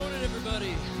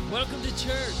everybody. Welcome to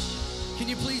church. Can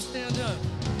you please stand up?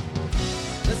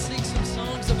 Let's sing some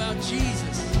songs about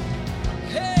Jesus.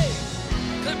 Hey,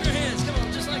 clap your hands. Come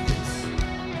on, just like this.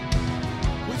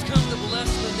 We've come to bless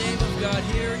the name of God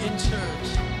here in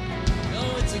church.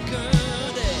 Oh, it's a good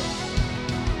day.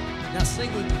 Now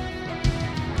sing with me.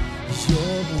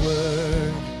 Your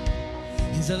word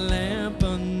is a lamp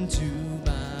unto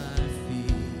my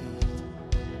feet.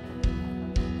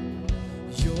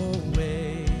 Your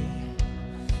way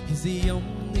is the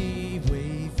only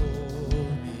way for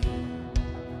me.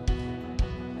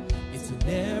 It's a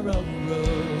narrow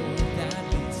road that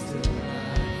leads to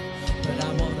life, but I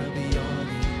wanna be on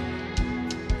it.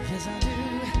 Yes, I do.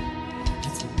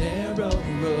 It's a narrow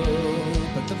road,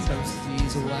 but the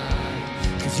mercy's wide,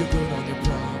 'cause you're good on your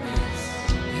promise.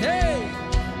 Hey,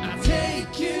 I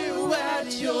take you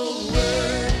at your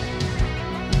word.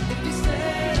 If you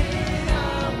said it,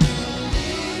 I'll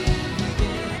believe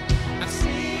it. I've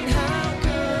seen how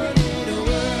good it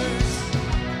works.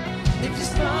 If you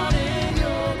started,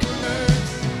 you'll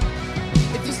converse.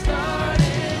 If you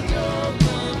started, you'll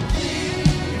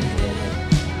complete it.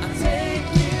 I take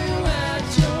you at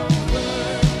your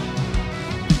word.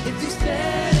 If you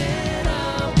said it,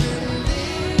 I'll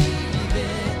believe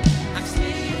it. I've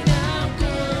seen how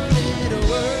good it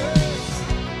works.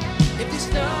 If you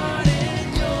started,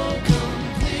 you'll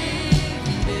complete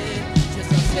it. Yes,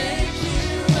 I'll take you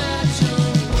at your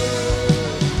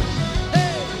word.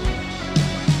 Hey,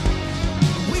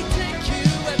 we take you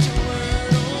at your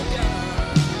word, oh God.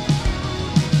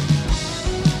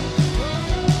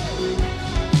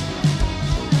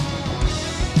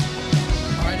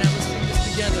 All right, now let's sing this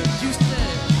together. You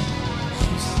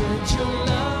said your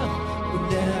love would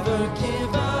never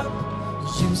give up.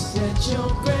 You said your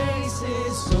grace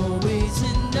is always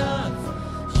enough.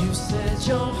 You said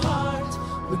your heart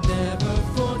would never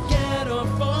forget or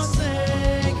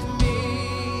forsake me.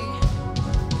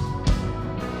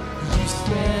 You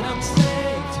said I'm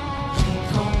saved. You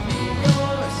call me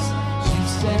yours. You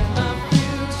said my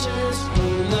future's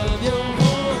full of your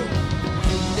hope.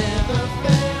 You never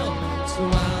fail, so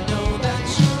I know that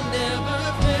you never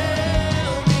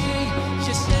fail me.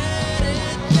 You said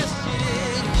it, yes you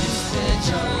did. You said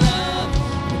your love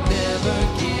would never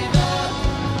give up.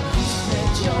 You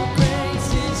said your grace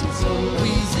is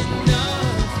always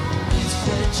enough. You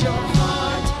said your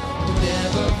heart would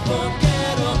never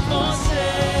forget or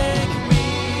forsake me.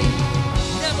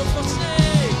 Never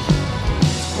forsake.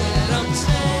 You said I'm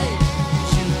saved.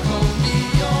 You call me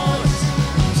yours.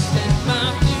 You said my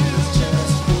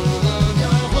future's full of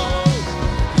your hope.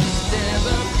 You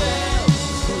never fail,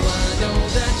 so I know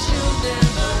that you'll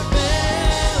never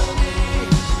fail me.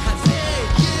 I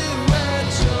take you at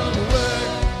your word.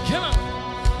 Come on.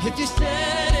 If you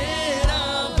said it,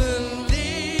 I'll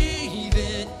believe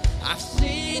it. I've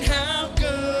seen how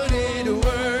good it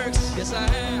works. Yes, I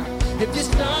have. If you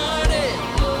started,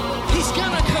 he's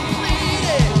gonna complete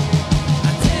it.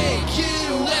 I take you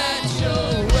at your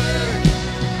word.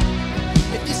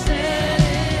 If you said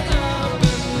it, I'll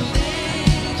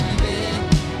believe it.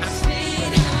 I've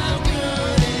seen how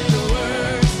good it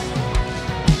works.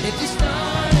 If you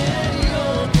started,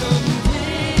 you'll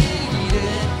complete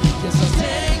it. Yes, I'll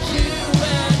take you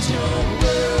at your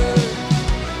word.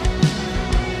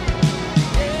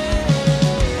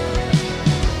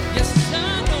 Yes, I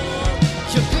know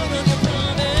you're good on your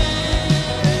promise.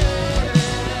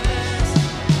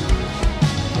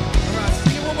 All right,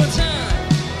 sing it one more time.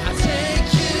 I take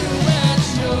you at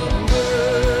your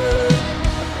word.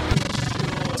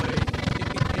 Joy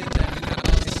in the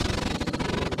house.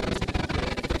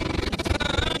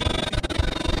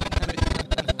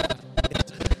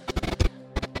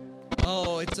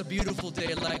 Oh, it's a beautiful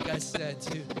day, like I said,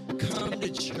 to come to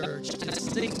church, to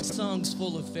sing songs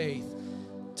full of faith,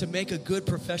 to make a good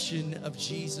profession of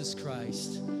Jesus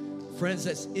Christ. Friends,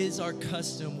 that is our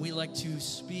custom. We like to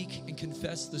speak and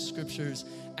confess the scriptures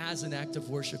as an act of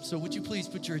worship. So would you please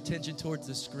put your attention towards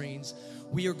the screens?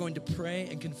 We are going to pray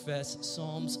and confess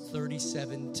Psalms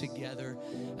 37 together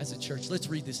as a church. Let's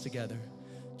read this together.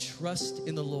 Trust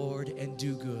in the Lord and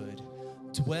do good.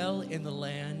 Dwell in the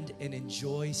land and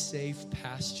enjoy safe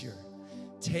pasture.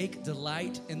 Take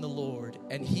delight in the Lord,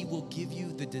 and he will give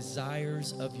you the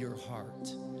desires of your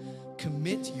heart.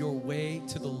 Commit your way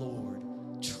to the Lord.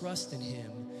 Trust in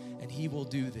him, and he will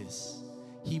do this.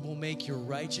 He will make your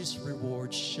righteous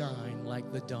reward shine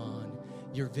like the dawn,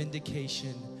 your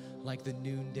vindication like the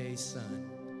noonday sun.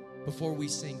 Before we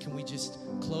sing, can we just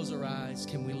close our eyes?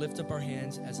 Can we lift up our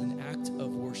hands as an act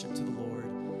of worship to the Lord?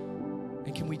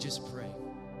 And can we just pray?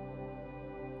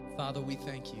 Father, we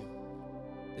thank you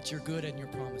that you're good and your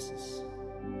promises.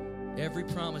 Every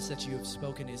promise that you have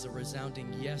spoken is a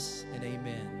resounding yes and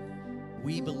amen.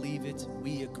 We believe it.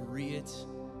 We agree it.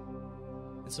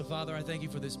 And so, Father, I thank you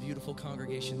for this beautiful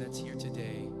congregation that's here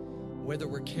today. Whether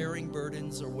we're carrying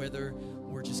burdens or whether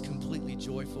we're just completely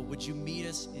joyful, would you meet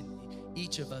us, in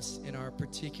each of us, in our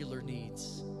particular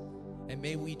needs? And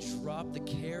may we drop the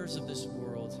cares of this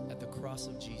world at the cross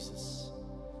of Jesus.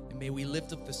 And may we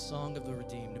lift up the song of the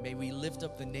redeemed. May we lift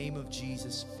up the name of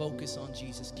Jesus, focus on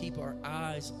Jesus, keep our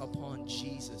eyes upon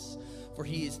Jesus, for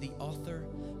he is the author,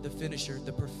 the finisher,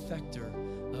 the perfecter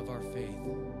of our faith.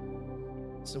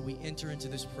 So we enter into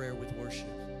this prayer with worship.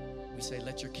 We say,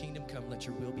 let your kingdom come, let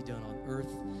your will be done on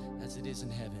earth as it is in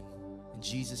heaven. In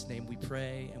Jesus' name we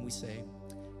pray and we say,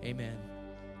 amen.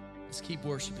 Let's keep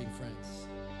worshiping, friends.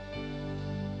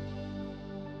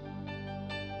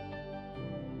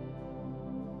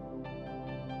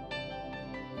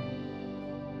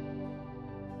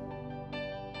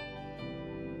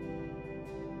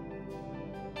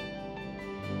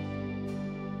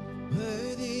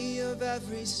 Worthy of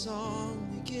every song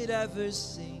we could ever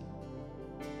sing,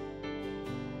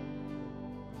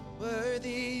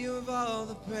 worthy of all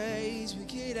the praise we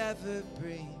could ever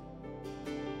bring,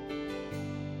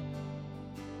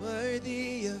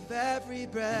 worthy of every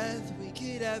breath we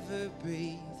could ever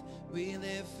breathe. We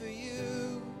live for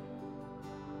you.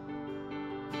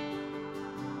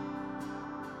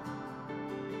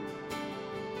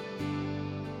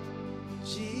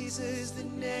 Jesus, the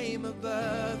name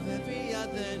above every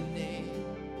other name.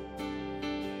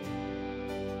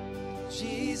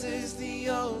 Jesus, the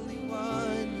only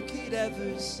one who could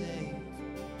ever save.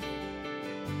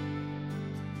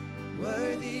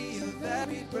 Worthy of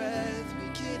every breath we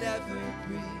could ever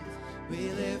breathe.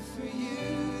 We live for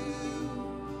you.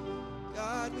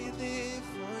 God, we live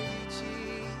for you,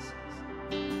 Jesus.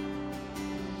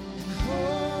 And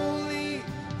holy,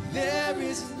 there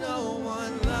is no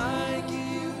one like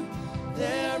you.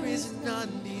 There is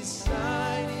none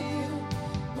beside you.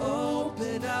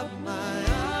 Open up my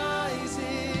eyes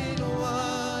in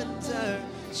wonder.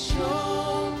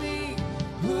 Show me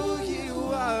who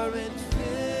you are and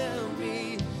fill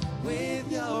me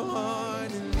with your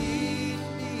heart and lead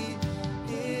me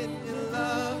in your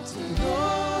love to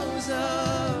those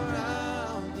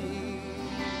around me.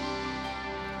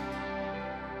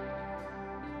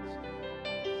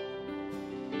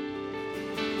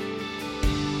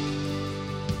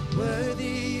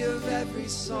 Worthy of every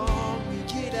song we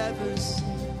could ever sing.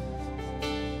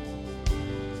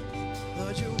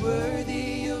 Lord, you're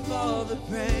worthy of all the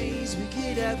praise we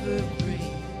could ever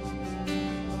bring.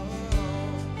 Oh,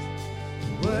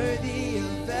 worthy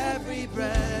of every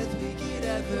breath we could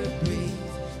ever breathe.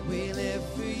 We live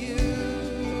for you.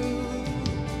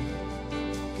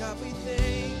 God, we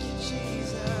thank you,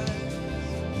 Jesus.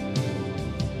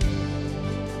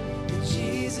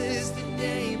 Jesus, the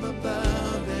name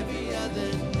above every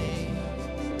other name.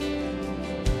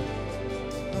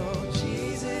 Oh,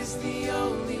 Jesus, the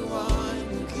only one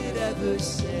who could ever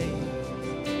save.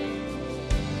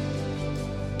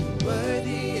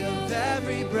 Worthy of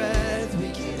every breath we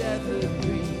could ever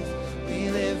breathe. We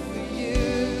live for you.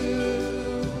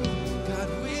 God,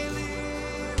 we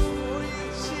live for you,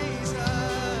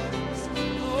 Jesus.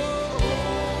 Oh,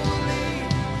 holy,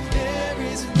 there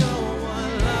is no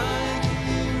one like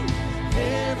you.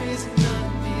 There is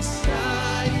none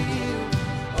beside you.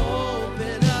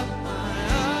 Open up my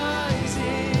eyes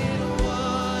in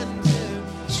wonder.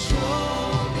 Show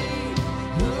me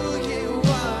who you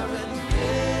are and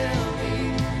fill me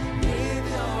with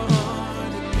your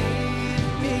heart and lead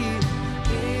me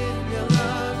in your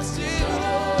love to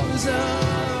those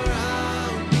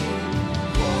around me.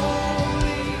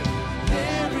 Holy,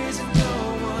 there is no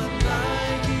one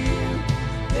like you.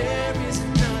 There is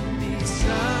none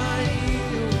beside you.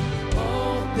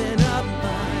 Open up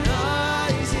my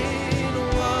eyes in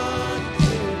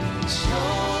wonder.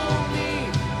 Show me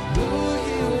who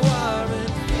you are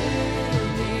and fill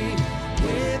me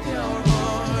with your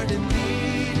heart and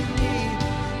lead me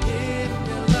in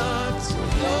your love to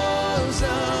those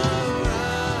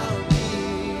around me.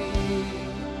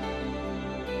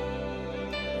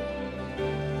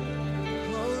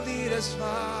 Oh, lead us,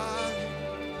 Father.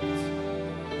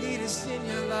 Lead us in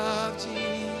your love,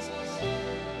 Jesus.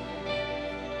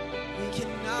 We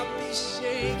cannot be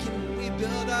shaken. We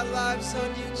build our lives on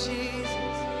you,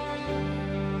 Jesus.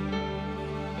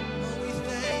 Oh, we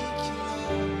thank you,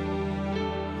 Lord.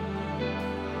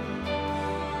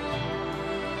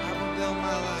 I will build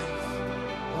my life.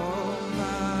 Oh,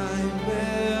 I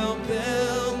will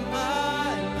build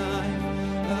my life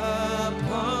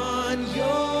upon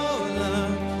your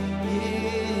love.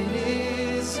 It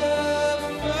is a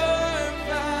firm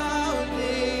foundation.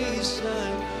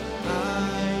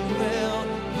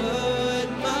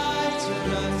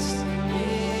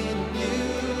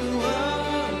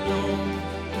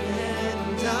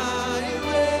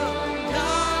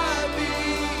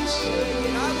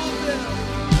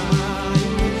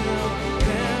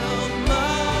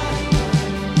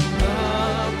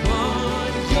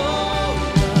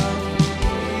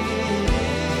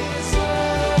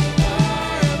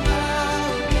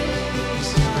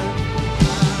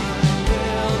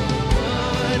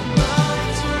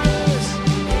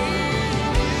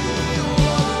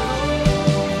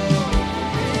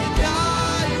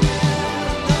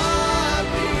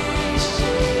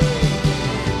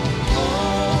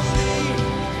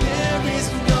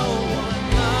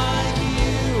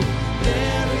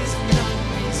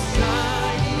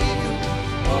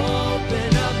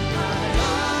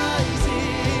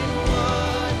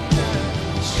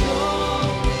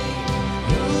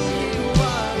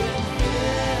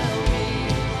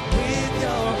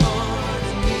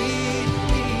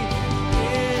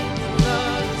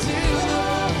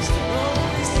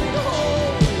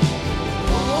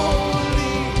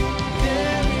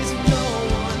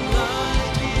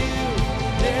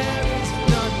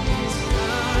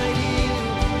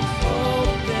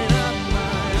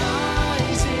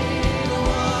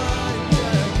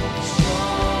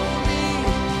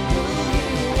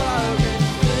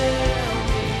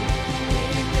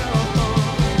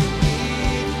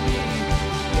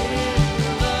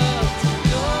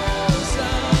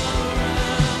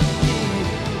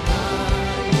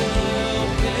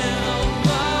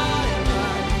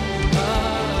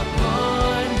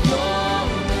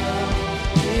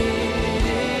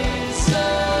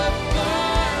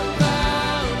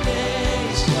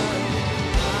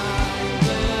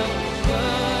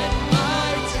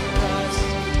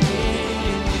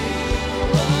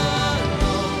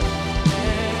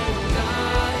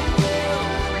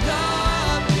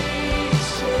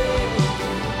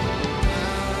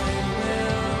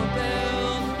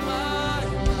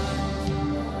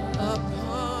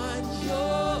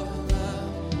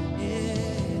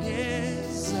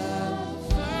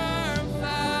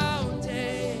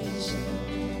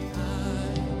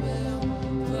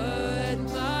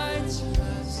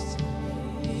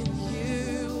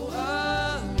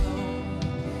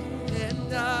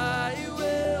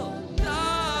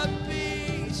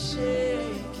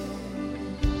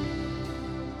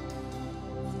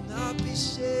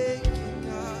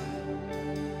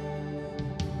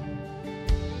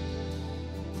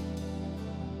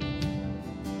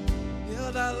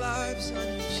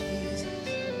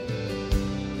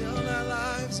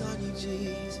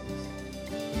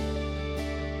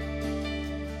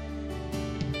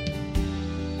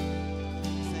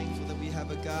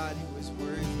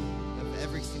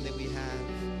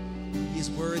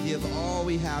 worthy of all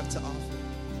we have to offer.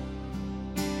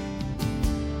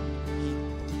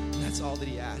 And that's all that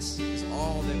he asks, is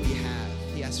all that we have.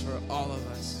 He asks for all of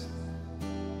us.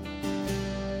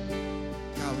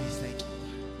 God, we thank you.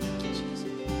 Thank you, Jesus.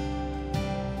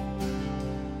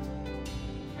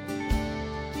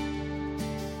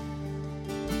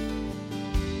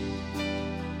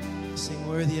 Sing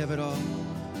worthy of it all.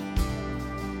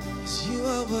 'Cause you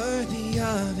are worthy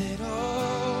of it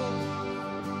all.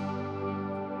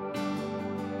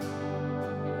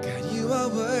 God, you are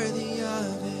worthy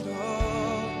of it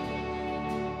all.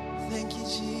 Thank you,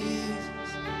 Jesus.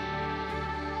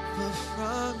 For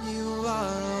from you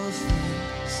are all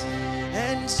things,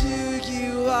 and to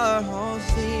you are all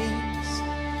things.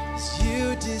 'Cause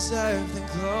you deserve the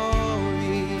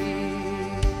glory.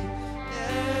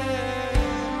 Yes,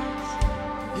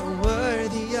 you're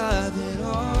worthy of it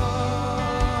all.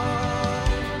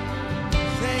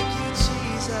 Thank you,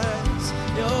 Jesus.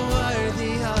 You're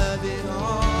worthy of it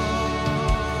all.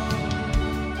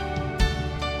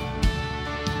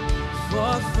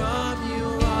 For from you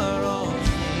are all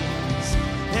things,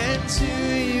 and to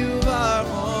you are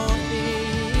all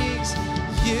things.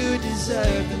 You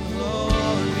deserve the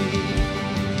glory.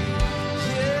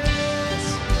 Yes,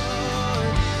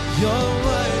 Lord, you're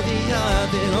worthy of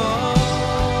it all.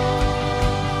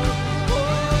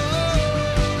 Oh,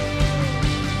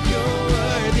 you're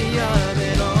worthy of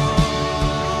it all.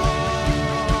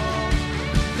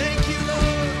 Thank you,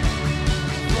 Lord.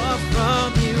 For from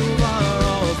you are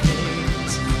all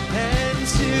things, and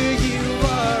to you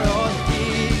are all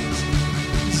things.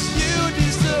 'Cause you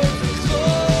deserve the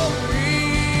glory.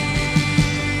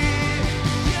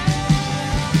 Yeah.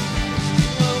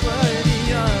 You're worthy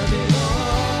of it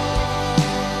all.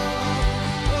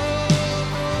 Oh,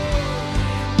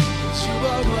 you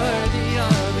are worthy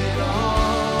of it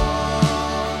all.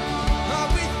 Oh,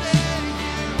 we thank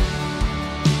you.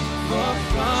 For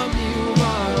from you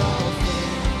are all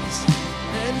things,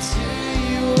 and to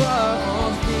you are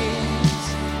all things.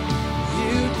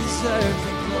 You deserve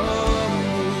the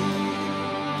glory.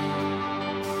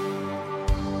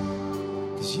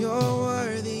 'Cause you're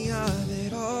worthy of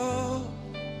it all.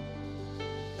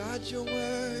 God, you're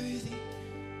worthy.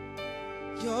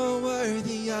 You're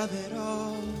worthy of it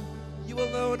all. You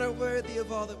alone are worthy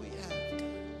of all that we have.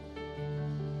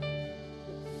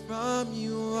 From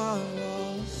you are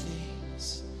all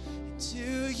things, and to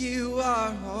you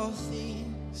are all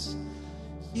things.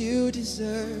 You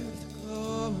deserve the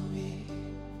glory.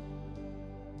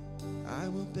 I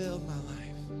will build my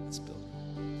life. Let's build.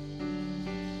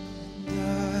 And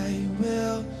I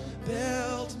will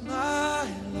build my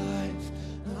life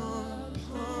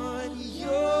upon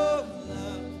your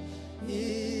love.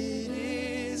 It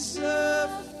is a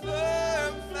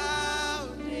firm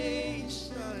foundation.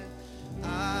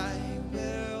 I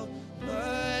will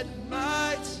put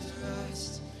my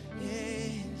trust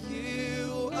in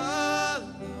you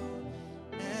alone,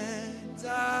 and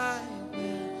I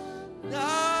will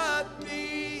not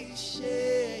be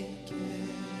shaken.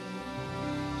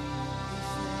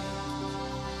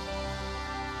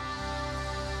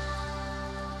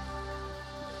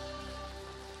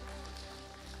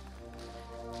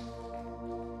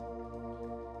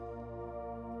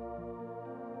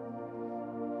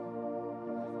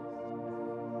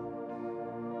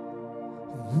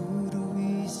 Who do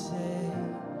we say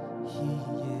he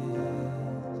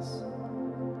is?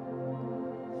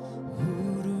 Who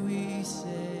do we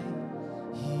say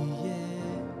he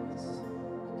is?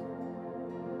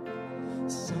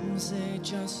 Some say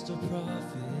just a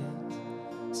prophet,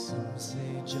 some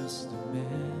say just a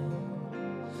man.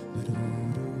 But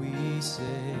who do we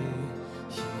say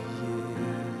he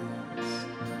is?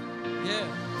 Yeah.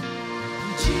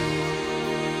 Jesus,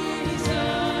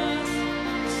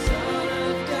 Son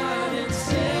of God and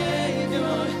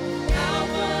Savior,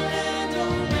 Alpha and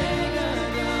Omega,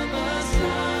 the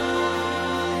Messiah.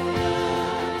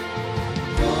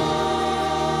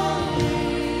 Holy,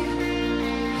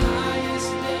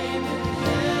 highest name in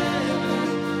heaven,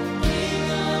 King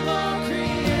of all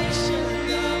creation,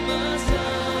 the Messiah.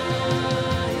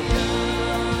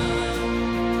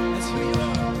 That's who you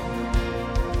are.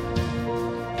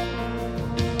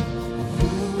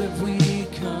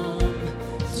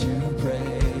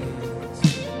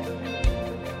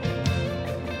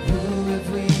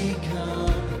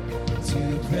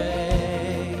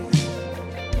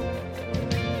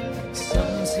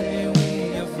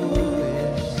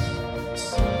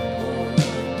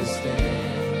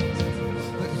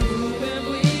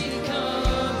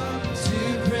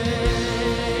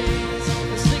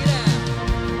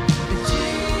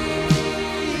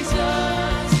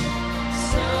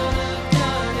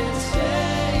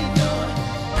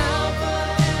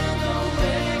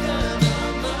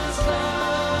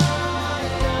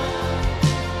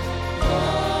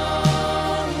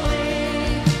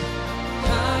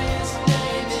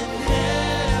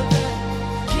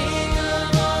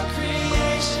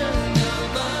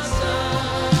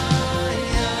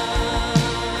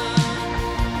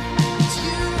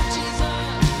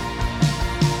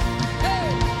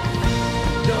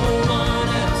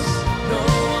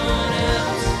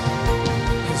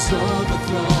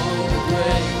 overthrown the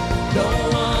grave. No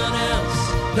one else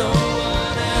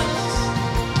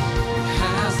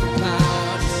has the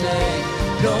power to save.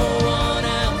 No one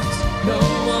else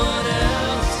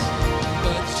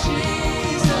but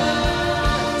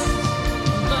Jesus,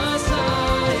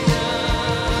 Messiah.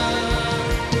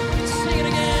 Sing it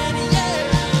again,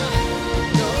 yeah.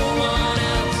 No one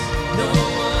else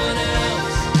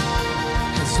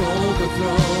has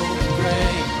overthrown the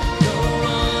grave. No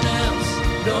one else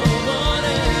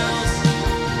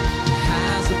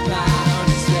has the power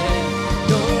to save.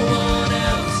 No one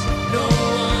else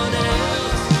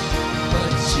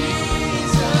but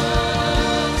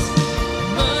Jesus,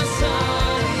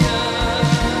 Messiah.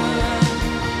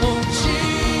 Oh,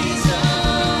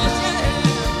 Jesus, yeah,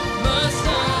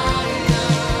 Messiah.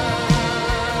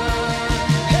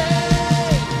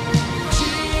 Hey,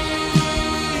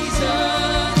 Jesus,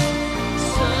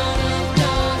 Son of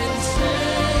God and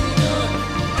Savior,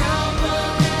 Alpha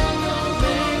and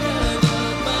Omega, the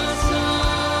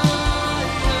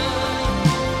Messiah.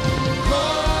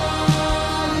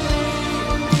 Holy,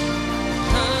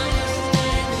 highest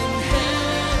name in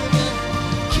heaven,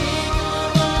 King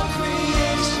of all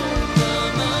creation, the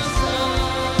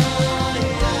Messiah.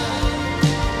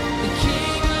 The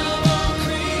King of all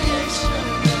creation,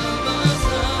 the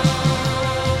Messiah.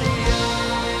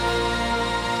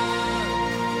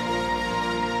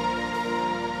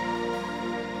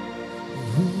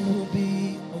 Who will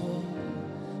be all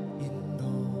in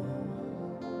all?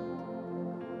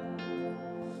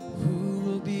 Who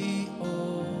will be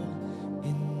all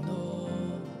in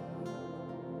all?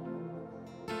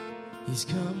 He's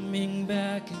coming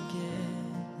back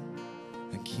again,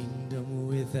 a kingdom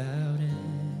without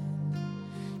end.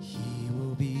 He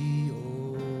will be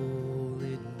all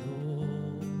in all.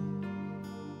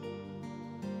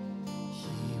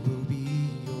 He will be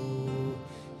all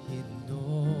in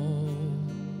all.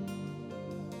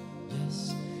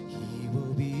 Yes, he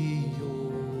will be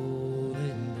all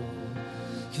in all.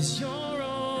 'Cause you're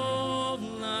all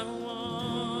I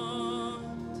want.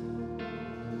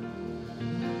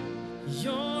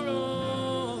 You're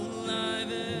all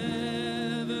I've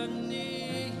ever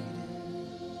needed.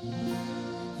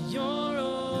 You're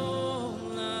all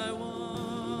I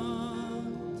want.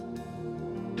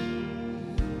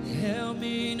 Help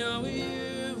me know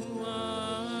you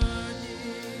are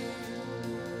near.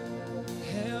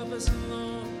 Help us,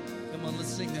 Lord. Come on,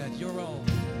 let's sing that. You're all.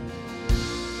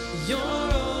 You're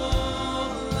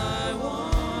all I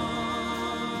want.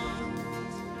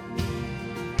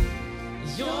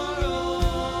 You're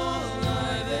all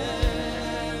I've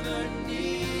ever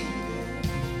needed.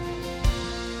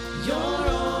 You're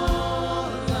all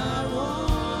I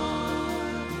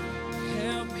want.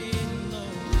 Help me,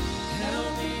 Lord.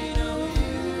 Help me know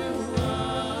you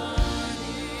are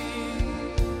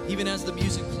near. Even as the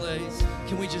music plays,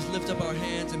 can we just lift up our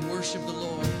hands and worship the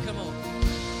Lord? Come on.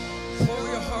 Pour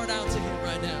your heart out to him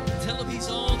right now. Tell him he's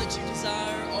all that you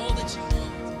desire, all that you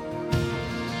want.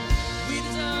 We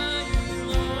desire you,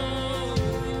 Lord.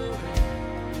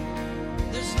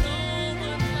 There's no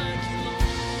one like you,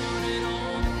 Lord, in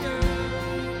all the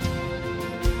earth.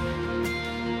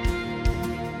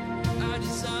 I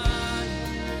desire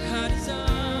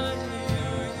you,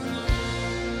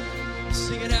 Lord.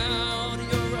 Sing it out,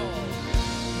 you're all.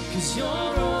 'Cause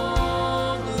you're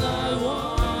all I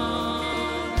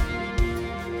want.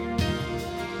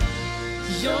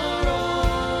 You're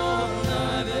all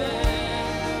I've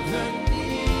ever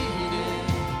needed.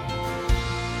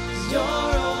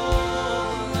 You're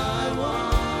all I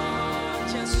want.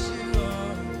 Yes, you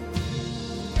are.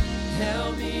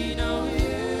 Help me know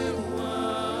you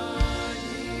are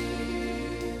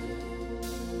near.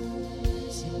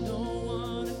 See, no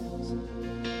one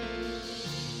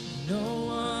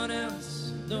else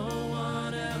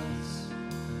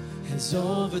has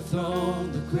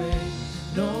overthrown the grave.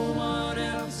 No one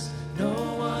else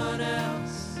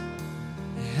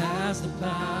has the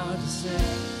power to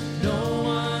save. No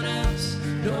one else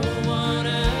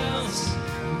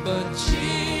but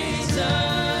Jesus,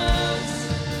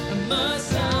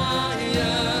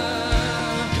 Messiah.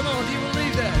 Come on, do you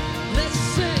believe that? Let's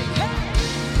sing. Hey!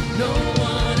 No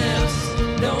one else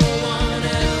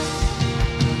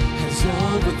has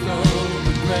overthrown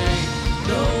the grave.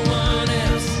 No one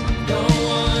else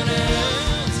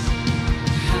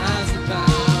has the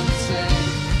power to save.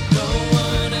 No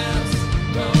one else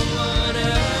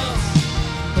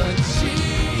but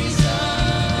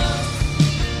Jesus,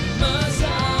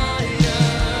 Messiah.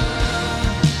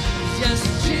 Yes,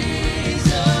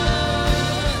 Jesus,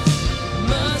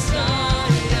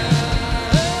 Messiah.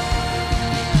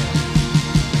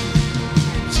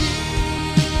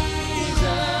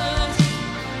 Jesus,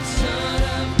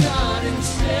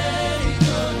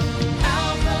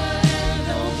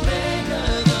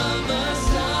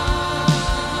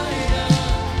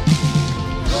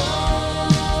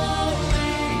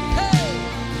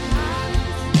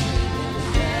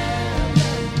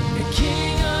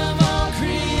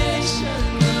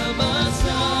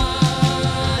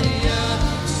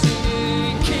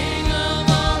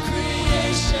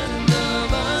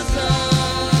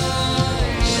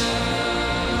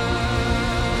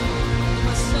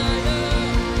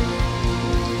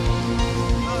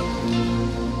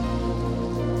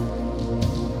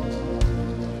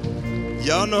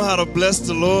 Y'all know how to bless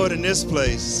the Lord in this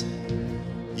place.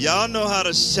 Y'all know how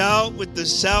to shout with the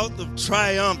shout of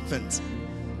triumphant.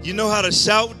 You know how to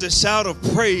shout with the shout of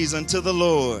praise unto the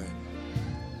Lord.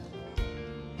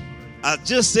 I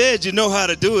just said you know how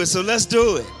to do it, so let's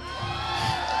do it.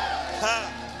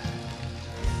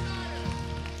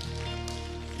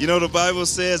 You know, the Bible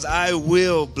says, I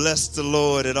will bless the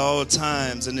Lord at all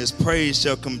times, and his praise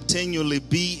shall continually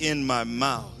be in my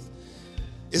mouth.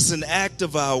 It's an act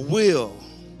of our will.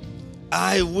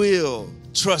 I will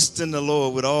trust in the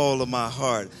Lord with all of my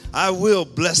heart. I will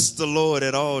bless the Lord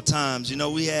at all times. You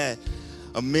know, we had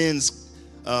a men's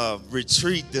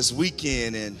retreat this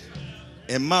weekend,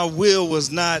 and my will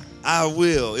was not I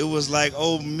will. It was like,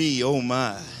 oh me, oh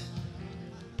my.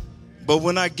 But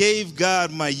when I gave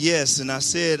God my yes and I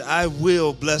said, I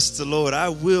will bless the Lord, I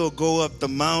will go up the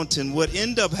mountain, what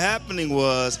ended up happening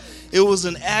was it was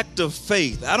an act of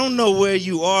faith. I don't know where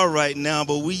you are right now,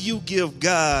 but will you give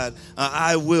God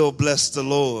I will bless the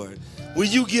Lord? Will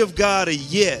you give God a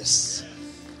yes?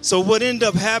 So what ended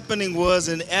up happening was,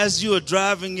 and as you are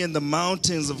driving in the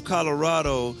mountains of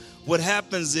Colorado, what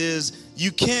happens is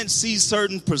you can't see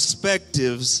certain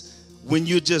perspectives when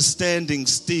you're just standing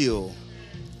still.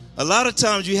 A lot of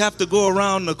times you have to go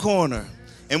around the corner.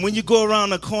 And when you go around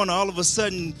the corner, all of a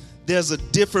sudden there's a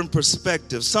different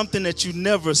perspective, something that you've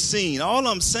never seen. All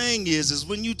I'm saying is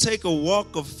when you take a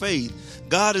walk of faith,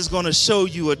 God is going to show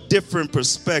you a different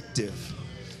perspective.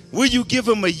 Will you give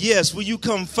him a yes? Will you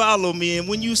come follow me? And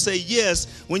when you say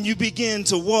yes, when you begin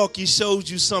to walk, he shows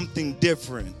you something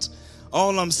different.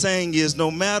 All I'm saying is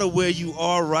no matter where you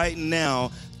are right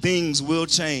now, things will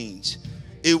change.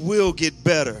 It will get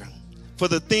better. For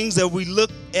the things that we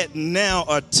look at now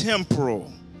are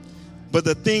temporal, but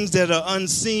the things that are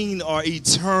unseen are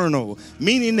eternal.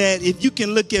 Meaning that if you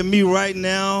can look at me right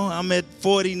now, I'm at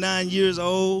 49 years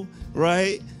old,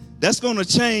 right? That's going to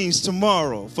change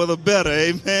tomorrow for the better,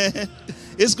 amen?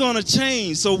 It's going to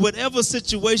change. So whatever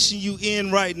situation you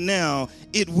in right now,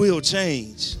 it will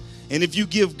change. And if you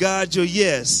give God your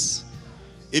yes,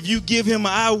 if you give him,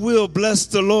 I will bless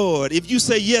the Lord. If you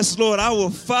say, yes, Lord, I will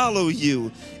follow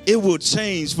you, it will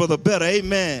change for the better.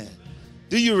 Amen.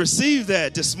 Do you receive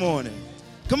that this morning?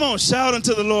 Come on, shout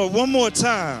unto the Lord one more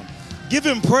time. Give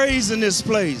him praise in this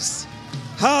place.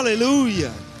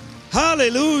 Hallelujah.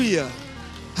 Hallelujah.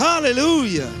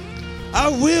 Hallelujah. I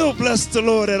will bless the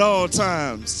Lord at all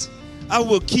times. I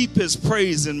will keep his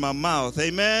praise in my mouth.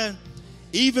 Amen.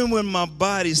 Even when my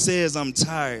body says I'm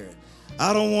tired,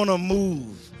 I don't want to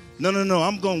move. No.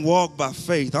 I'm going to walk by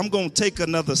faith. I'm going to take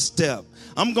another step.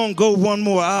 I'm going to go one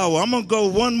more hour. I'm going to go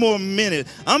one more minute.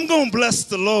 I'm going to bless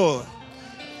the Lord.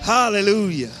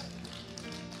 Hallelujah.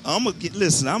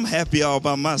 Listen, I'm happy all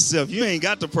by myself. You ain't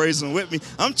got to praise him with me.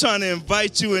 I'm trying to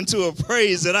invite you into a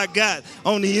praise that I got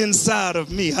on the inside of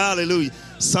me. Hallelujah.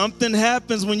 Something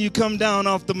happens when you come down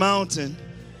off the mountain.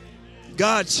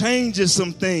 God changes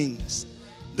some things.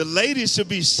 The ladies should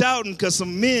be shouting because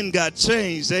some men got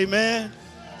changed. Amen.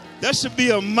 There should be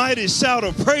a mighty shout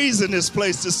of praise in this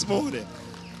place this morning.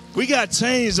 We got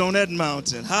changed on that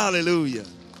mountain. Hallelujah.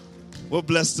 Well,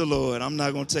 bless the Lord. I'm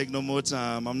not going to take no more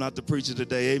time. I'm not the preacher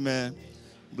today. Amen.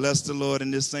 Bless the Lord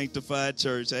in this sanctified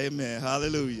church. Amen.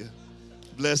 Hallelujah.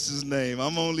 Bless his name.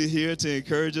 I'm only here to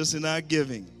encourage us in our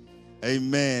giving.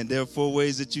 Amen. There are 4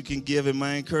 ways that you can give, and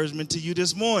my encouragement to you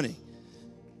this morning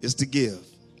is to give.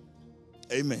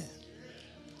 Amen.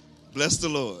 Bless the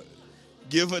Lord.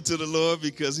 Give unto the Lord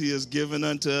because he has given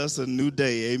unto us a new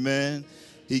day. Amen.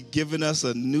 He's given us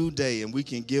a new day, and we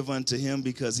can give unto him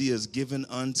because he has given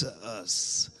unto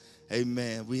us.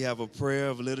 Amen. We have a prayer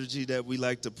of liturgy that we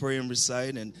like to pray and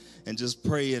recite and just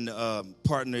pray and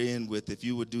partner in with, if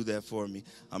you would do that for me.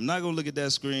 I'm not going to look at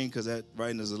that screen because that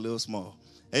writing is a little small.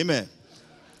 Amen.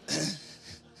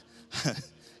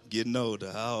 Getting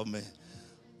older. Oh, man.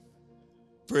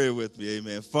 Pray with me.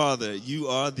 Amen. Father, you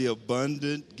are the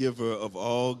abundant giver of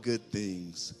all good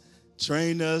things.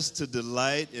 Train us to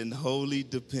delight in holy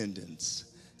dependence.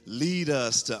 Lead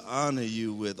us to honor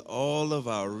you with all of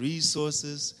our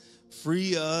resources.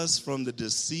 Free us from the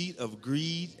deceit of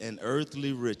greed and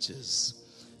earthly riches.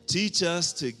 Teach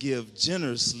us to give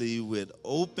generously with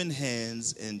open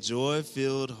hands and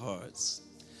joy-filled hearts,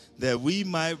 that we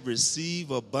might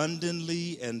receive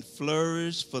abundantly and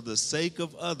flourish for the sake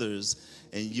of others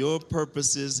and your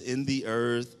purposes in the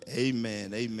earth.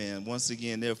 Amen. Amen. Once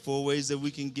again, there are 4 ways that we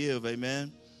can give.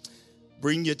 Amen.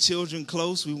 Bring your children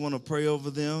close. We want to pray over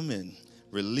them and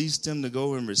release them to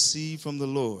go and receive from the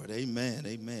Lord. Amen.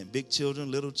 Amen. Big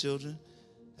children, little children.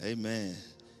 Amen.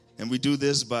 And we do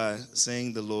this by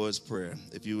saying the Lord's Prayer.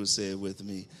 If you would say it with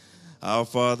me. Our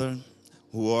Father,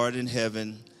 who art in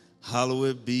heaven,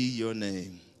 hallowed be your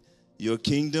name. Your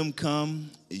kingdom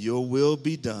come, your will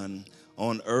be done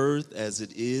on earth as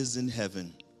it is in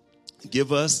heaven.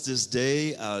 Give us this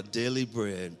day our daily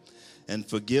bread, and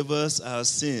forgive us our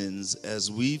sins as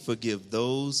we forgive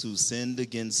those who sinned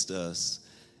against us.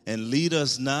 And lead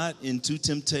us not into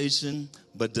temptation,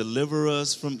 but deliver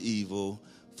us from evil.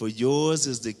 For yours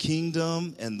is the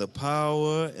kingdom and the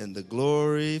power and the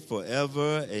glory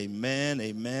forever. Amen,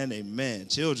 amen, amen.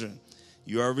 Children,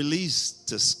 you are released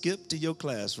to skip to your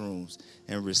classrooms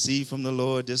and receive from the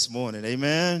Lord this morning.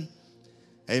 Amen.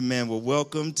 Amen. Well,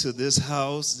 welcome to this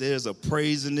house. There's a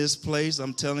praise in this place.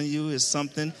 I'm telling you, it's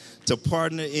something to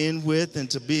partner in with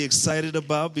and to be excited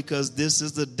about, because this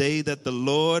is the day that the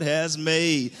Lord has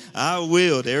made. I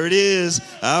will, there it is,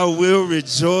 I will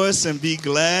rejoice and be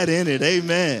glad in it.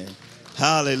 Amen.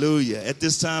 Hallelujah. At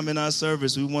this time in our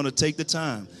service, we want to take the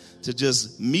time to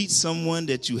just meet someone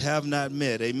that you have not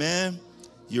met. Amen.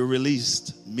 You're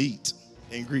released. Meet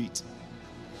and greet.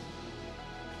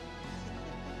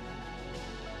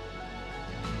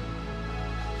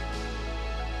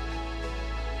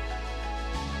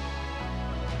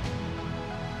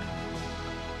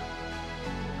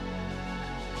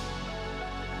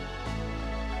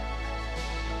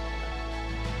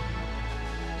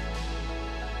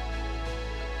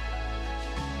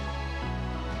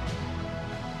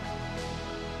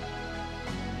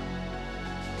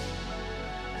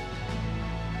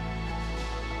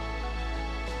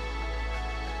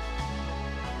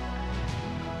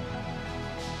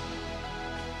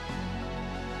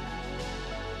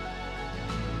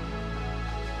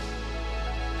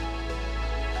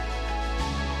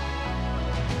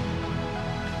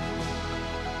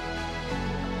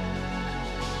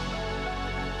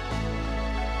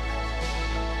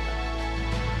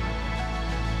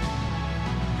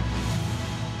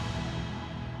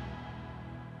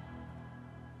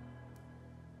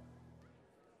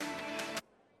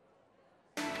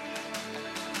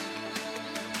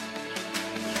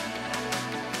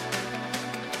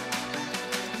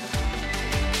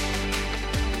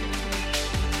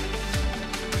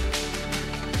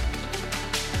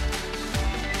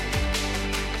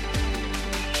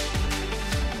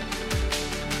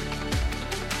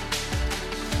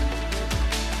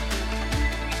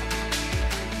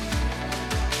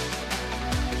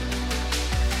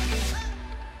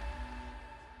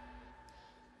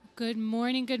 Good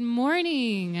morning, good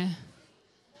morning.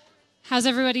 How's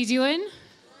everybody doing?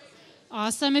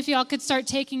 Awesome. If y'all could start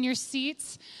taking your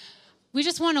seats. We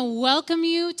just want to welcome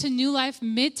you to New Life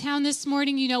Midtown this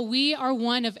morning. You know, we are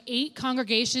one of 8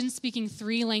 congregations speaking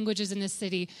 3 languages in this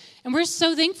city, and we're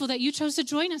so thankful that you chose to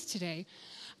join us today.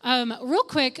 Real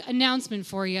quick announcement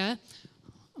for you. I'm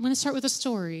going to start with a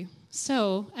story.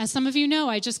 So, as some of you know,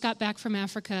 I just got back from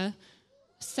Africa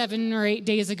 7 or 8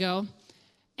 days ago.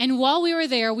 And while we were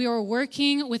there, we were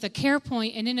working with a care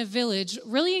point and in a village,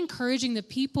 really encouraging the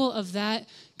people of that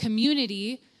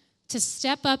community to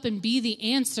step up and be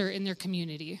the answer in their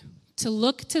community, to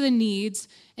look to the needs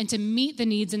and to meet the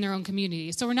needs in their own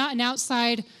community. So we're not an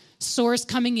outside source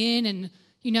coming in and,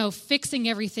 you know, fixing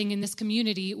everything in this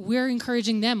community. We're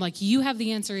encouraging them, like, you have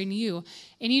the answer in you.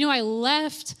 And, you know, I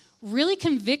left really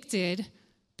convicted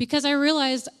because I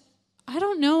realized I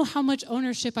don't know how much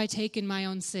ownership I take in my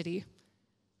own city.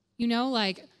 You know,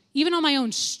 like, even on my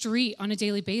own street on a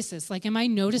daily basis, like, am I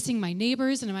noticing my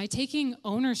neighbors and am I taking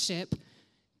ownership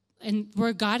and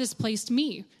where God has placed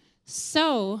me?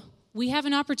 So we have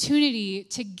an opportunity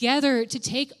together to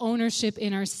take ownership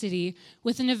in our city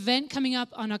with an event coming up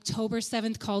on October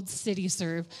 7th called City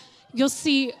Serve. You'll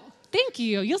see, thank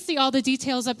you, you'll see all the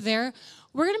details up there.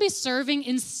 We're going to be serving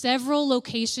in several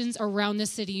locations around the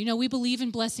city. You know, we believe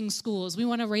in blessing schools. We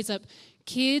want to raise up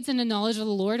kids in the knowledge of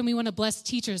the Lord, and we want to bless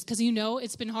teachers because, you know,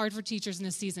 it's been hard for teachers in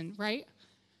this season, right?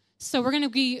 So we're going to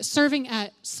be serving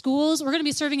at schools. We're going to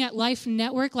be serving at Life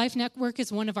Network. Life Network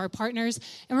is one of our partners,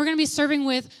 and we're going to be serving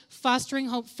with Fostering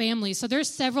Hope Families. So there's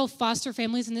several foster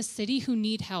families in this city who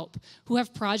need help, who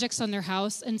have projects on their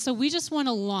house, and so we just want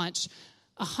to launch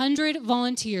 100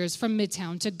 volunteers from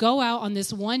Midtown to go out on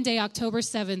this one day, October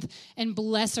 7th, and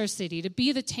bless our city, to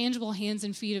be the tangible hands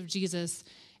and feet of Jesus,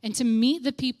 and to meet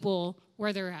the people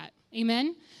where they're at.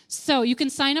 Amen? So you can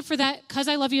sign up for that,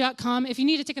 causeilove.you.com. If you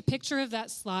need to take a picture of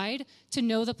that slide to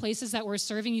know the places that we're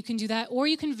serving, you can do that. Or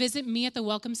you can visit me at the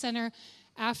Welcome Center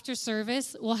after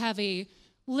service. We'll have a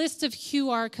list of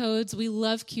QR codes. We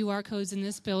love QR codes in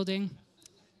this building.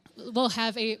 We'll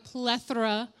have a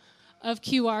plethora of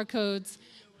QR codes.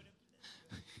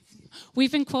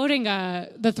 We've been quoting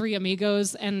the Three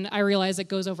Amigos, and I realize it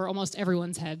goes over almost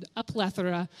everyone's head. A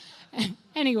plethora.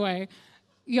 Anyway,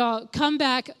 Y'all, come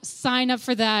back, sign up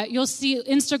for that. You'll see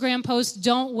Instagram posts.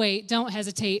 Don't wait. Don't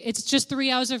hesitate. It's just 3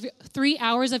 hours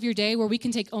of your day where we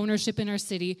can take ownership in our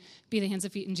city, be the hands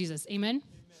and feet in Jesus. Amen?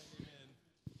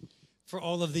 For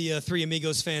all of the Three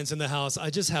Amigos fans in the house, I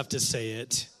just have to say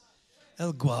it.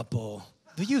 El Guapo,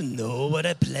 do you know what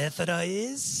a plethora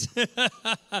is?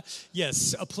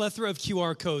 Yes, a plethora of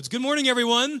QR codes. Good morning,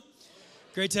 everyone.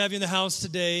 Great to have you in the house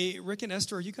today. Rick and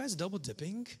Esther, are you guys double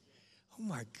dipping? Oh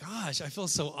my gosh, I feel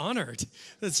so honored.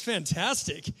 That's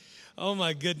fantastic. Oh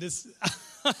my goodness.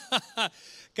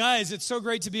 Guys, it's so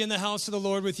great to be in the house of the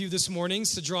Lord with you this morning.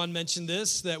 Cedron mentioned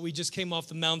this, that we just came off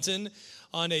the mountain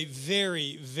on a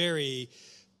very, very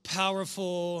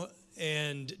powerful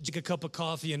and drink a cup of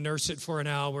coffee and nurse it for an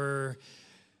hour,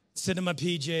 sit in my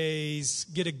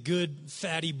PJs, get a good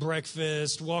fatty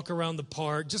breakfast, walk around the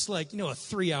park, just like, a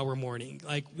 3-hour morning.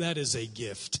 Like, that is a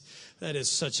gift. That is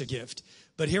such a gift.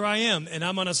 But here I am, and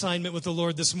I'm on assignment with the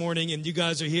Lord this morning, and you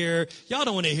guys are here. Y'all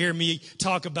don't want to hear me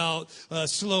talk about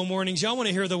slow mornings. Y'all want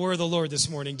to hear the word of the Lord this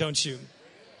morning, don't you?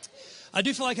 I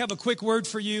do feel like I have a quick word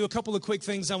for you, a couple of quick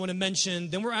things I want to mention.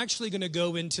 Then we're actually going to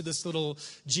go into this little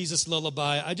Jesus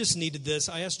lullaby. I just needed this.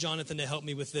 I asked Jonathan to help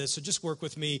me with this, so just work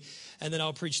with me, and then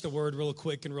I'll preach the word real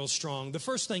quick and real strong. The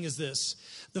first thing is this.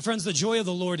 Friends, the joy of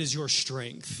the Lord is your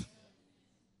strength.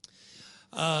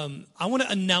 I want to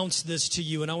announce this to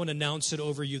you, and I want to announce it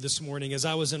over you this morning as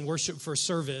I was in worship for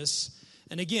service.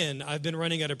 And again, I've been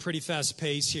running at a pretty fast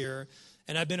pace here,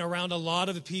 and I've been around a lot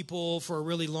of people for a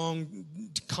really long,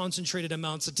 concentrated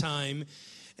amounts of time.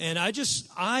 And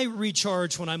I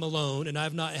recharge when I'm alone, and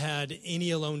I've not had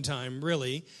any alone time,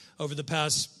 really, over the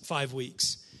past 5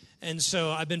 weeks. And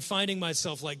so I've been finding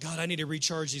myself like, God, I need to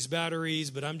recharge these batteries,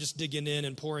 but I'm just digging in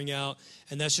and pouring out,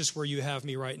 and that's just where you have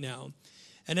me right now.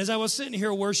 And as I was sitting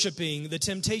here worshiping, the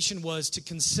temptation was to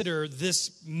consider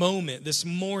this moment, this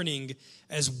morning,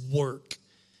 as work.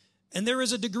 And there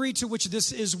is a degree to which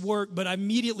this is work, but I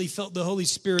immediately felt the Holy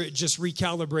Spirit just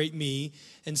recalibrate me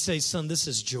and say, son, this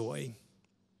is joy.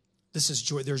 This is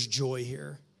joy. There's joy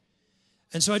here.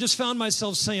 And so I just found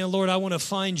myself saying, Lord, I want to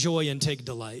find joy and take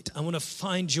delight. I want to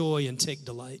find joy and take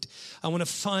delight. I want to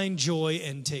find joy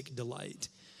and take delight.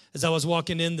 As I was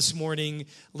walking in this morning,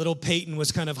 little Peyton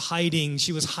was kind of hiding.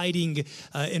 She was hiding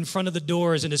in front of the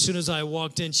doors. And as soon as I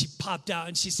walked in, she popped out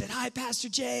and she said, hi, Pastor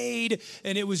Jade.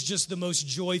 And it was just the most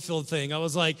joy-filled thing. I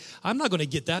was like, I'm not going to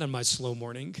get that on my slow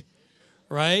morning,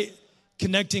 right?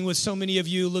 Connecting with so many of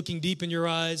you, looking deep in your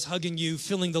eyes, hugging you,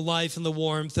 feeling the life and the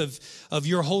warmth of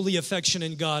your holy affection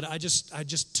in God. I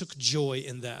just took joy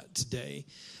in that today.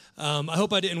 I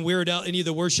hope I didn't weird out any of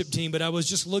the worship team, but I was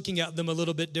just looking at them a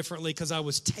little bit differently because I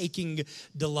was taking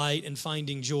delight and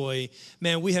finding joy.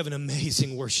 Man, we have an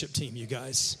amazing worship team, you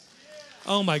guys.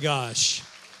 Oh, my gosh.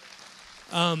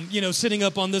 Sitting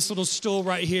up on this little stool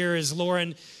right here is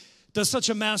Lauren. Does such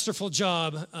a masterful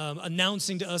job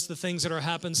announcing to us the things that are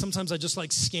happening. Sometimes I just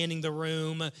like scanning the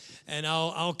room, and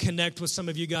I'll connect with some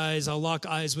of you guys. I'll lock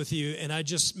eyes with you, and I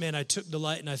took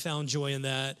delight and I found joy in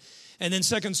that. And then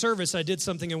second service, I did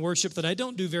something in worship that I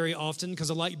don't do very often because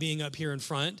I like being up here in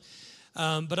front.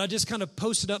 But I just kind of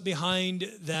posted up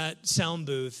behind that sound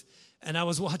booth, and I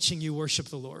was watching you worship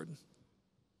the Lord.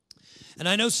 And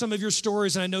I know some of your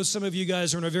stories, and I know some of you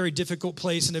guys are in a very difficult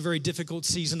place, in a very difficult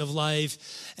season of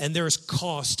life, and there is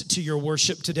cost to your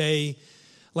worship today.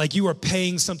 Like you are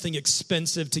paying something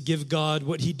expensive to give God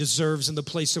what he deserves in the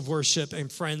place of worship.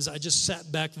 And friends, I just sat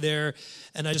back there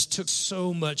and I just took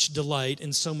so much delight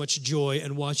and so much joy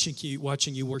in watching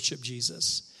you worship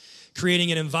Jesus.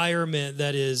 Creating an environment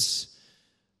that is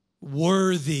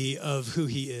worthy of who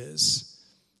he is.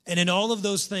 And in all of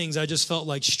those things, I just felt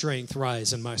like strength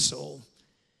rise in my soul.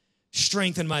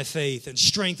 Strength in my faith and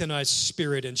strength in my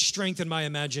spirit and strength in my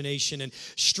imagination and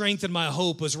strength in my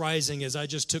hope was rising as I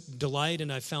just took delight and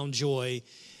I found joy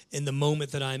in the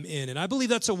moment that I'm in. And I believe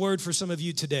that's a word for some of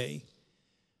you today,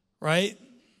 right?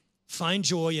 Find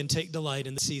joy and take delight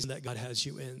in the season that God has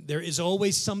you in. There is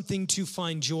always something to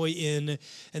find joy in,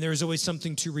 and there is always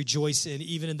something to rejoice in,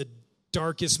 even in the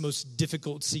darkest, most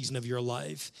difficult season of your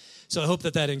life. So I hope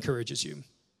that encourages you.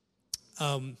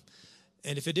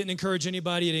 And if it didn't encourage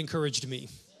anybody, it encouraged me.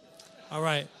 All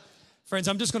right. Friends,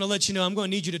 I'm just going to let you know, I'm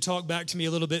going to need you to talk back to me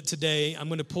a little bit today. I'm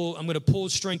going to pull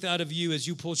strength out of you as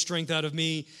you pull strength out of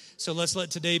me. So let's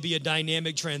let today be a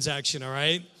dynamic transaction, all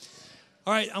right?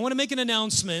 All right, I want to make an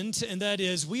announcement, and that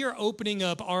is we are opening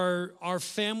up our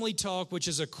family talk, which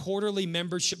is a quarterly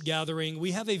membership gathering.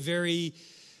 We have a very,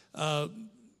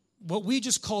 what we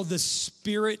just call the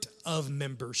spirit of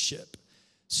membership.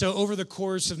 So over the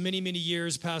course of many, many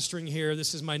years pastoring here,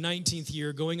 this is my 19th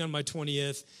year, going on my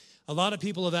 20th, A lot of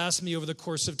people have asked me over the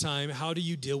course of time, how do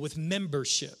you deal with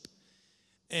membership?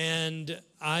 And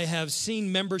I have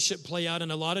seen membership play out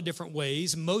in a lot of different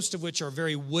ways, most of which are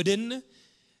very wooden,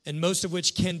 and most of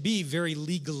which can be very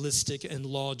legalistic and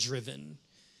law-driven.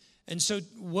 And so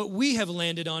what we have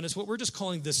landed on is what we're just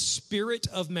calling the spirit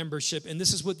of membership, and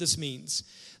this is what this means,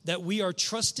 that we are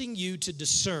trusting you to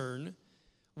discern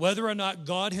whether or not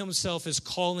God himself is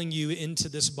calling you into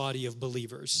this body of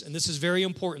believers. And this is very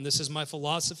important. This is my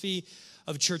philosophy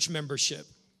of church membership.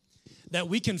 That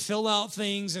we can fill out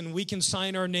things and we can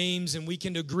sign our names and we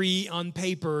can agree on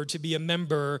paper to be a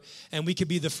member and we could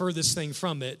be the furthest thing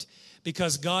from it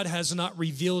because God has not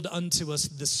revealed unto us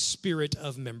the spirit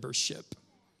of membership.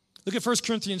 Look at 1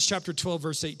 Corinthians chapter 12,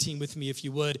 verse 18 with me, if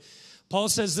you would. Paul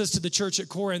says this to the church at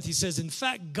Corinth. He says, in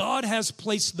fact, God has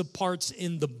placed the parts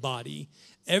in the body,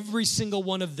 every single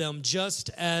one of them, just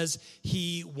as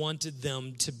he wanted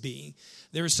them to be.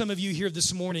 There are some of you here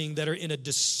this morning that are in a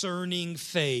discerning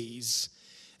phase.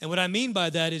 And what I mean by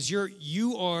that is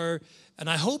you are, and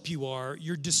I hope you are,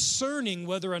 you're discerning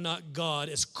whether or not God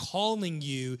is calling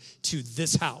you to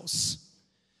this house.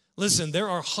 Listen, there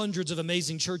are hundreds of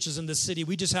amazing churches in this city.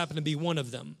 We just happen to be one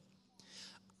of them.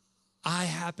 I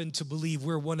happen to believe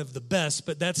we're one of the best,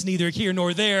 but that's neither here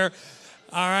nor there,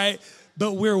 all right?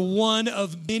 But we're one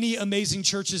of many amazing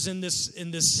churches in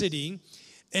this city.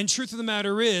 And truth of the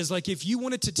matter is, like, if you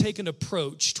wanted to take an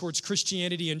approach towards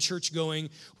Christianity and church going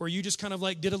where you just kind of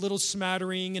like did a little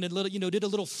smattering and did a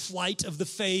little flight of the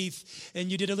faith and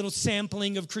you did a little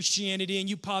sampling of Christianity and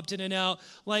you popped in and out,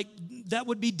 like, that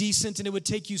would be decent and it would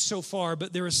take you so far.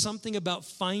 But there is something about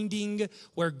finding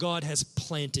where God has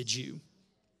planted you.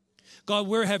 God,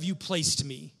 where have you placed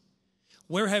me?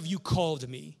 Where have you called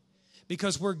me?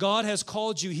 Because where God has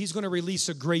called you, he's going to release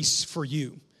a grace for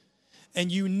you. And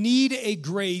you need a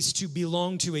grace to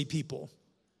belong to a people,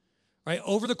 right?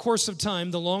 Over the course of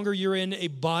time, the longer you're in a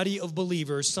body of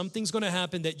believers, something's going to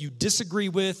happen that you disagree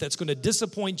with, that's going to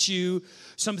disappoint you,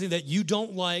 something that you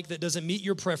don't like, that doesn't meet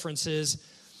your preferences.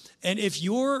 And if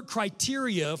your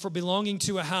criteria for belonging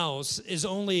to a house is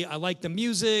only, I like the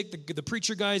music, the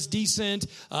preacher guy's decent,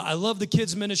 I love the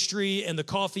kids' ministry, and the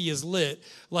coffee is lit,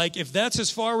 like, if that's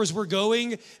as far as we're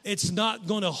going, it's not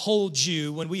going to hold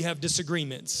you when we have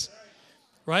disagreements.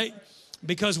 Right?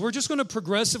 Because we're just going to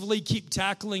progressively keep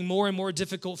tackling more and more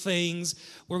difficult things.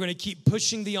 We're going to keep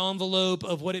pushing the envelope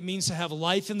of what it means to have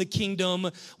life in the kingdom.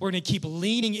 We're going to keep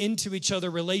leaning into each other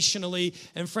relationally.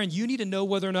 And friend, you need to know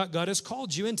whether or not God has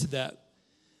called you into that.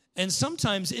 And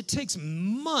sometimes it takes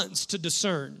months to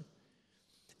discern.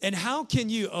 And how can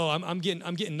you, I'm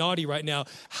getting naughty right now.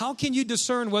 How can you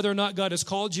discern whether or not God has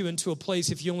called you into a place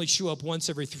if you only show up once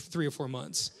every 3 or 4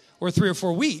 months or 3 or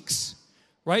 4 weeks?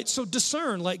 Right? So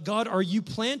discern, like, God, are you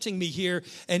planting me here?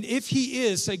 And if he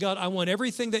is, say, God, I want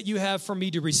everything that you have for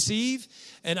me to receive,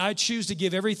 and I choose to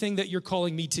give everything that you're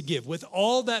calling me to give. With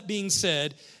all that being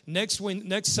said, next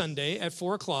Sunday at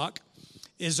 4 o'clock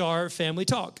is our family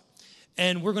talk.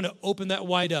 And we're going to open that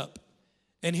wide up.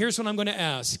 And here's what I'm going to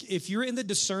ask. If you're in the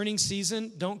discerning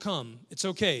season, don't come. It's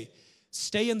okay.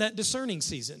 Stay in that discerning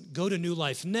season. Go to New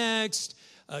Life Next.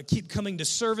 Keep coming to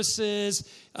services,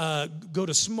 go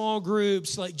to small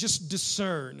groups, like, just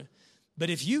discern. But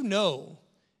if you know,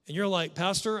 and you're like,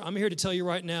 Pastor, I'm here to tell you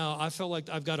right now, I feel like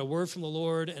I've got a word from the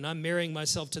Lord, and I'm marrying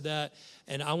myself to that,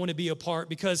 and I want to be a part,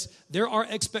 because there are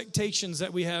expectations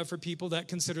that we have for people that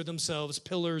consider themselves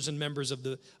pillars and members of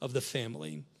the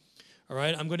family. All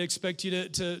right, I'm going to expect you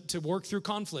to work through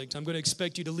conflict. I'm going to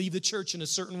expect you to leave the church in a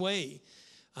certain way.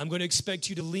 I'm going to expect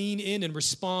you to lean in and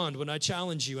respond when I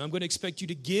challenge you. I'm going to expect you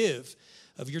to give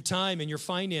of your time and your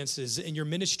finances and your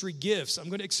ministry gifts. I'm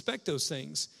going to expect those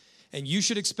things. And you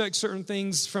should expect certain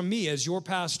things from me as your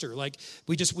pastor. Like,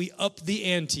 we up the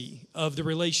ante of the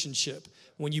relationship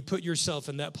when you put yourself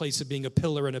in that place of being a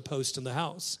pillar and a post in the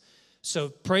house. So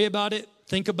pray about it,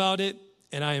 think about it,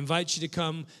 and I invite you to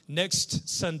come next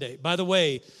Sunday. By the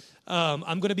way,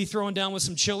 I'm going to be throwing down with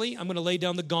some chili. I'm going to lay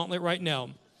down the gauntlet right now.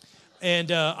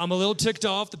 And I'm a little ticked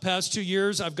off. The past 2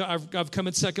 years, I've come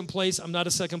in second place. I'm not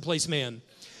a second place man.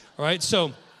 All right,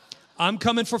 so I'm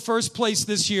coming for first place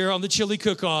this year on the chili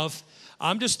cook-off.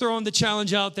 I'm just throwing the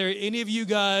challenge out there. Any of you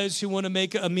guys who want to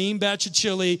make a mean batch of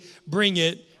chili, bring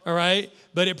it. All right,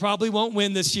 but it probably won't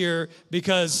win this year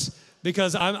because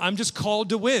I'm just called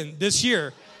to win this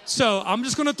year. So I'm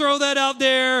just going to throw that out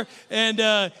there. And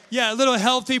a little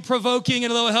healthy provoking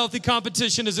and a little healthy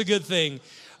competition is a good thing.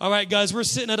 All right, guys, we're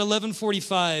sitting at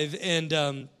 11:45,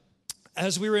 and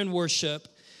as we were in worship,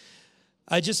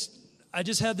 I just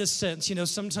had this sense,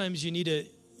 sometimes you need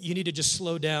to just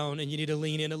slow down and you need to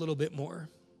lean in a little bit more.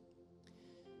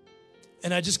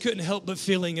 And I just couldn't help but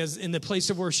feeling as in the place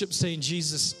of worship saying,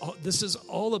 Jesus, this is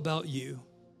all about you.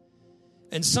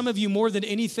 And some of you, more than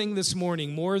anything this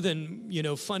morning, more than,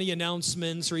 funny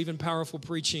announcements or even powerful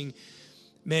preaching,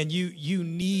 man, you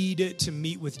need to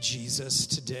meet with Jesus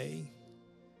today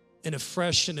in a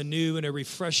fresh and a new and a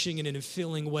refreshing and in a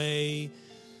filling way.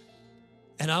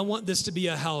 And I want this to be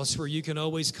a house where you can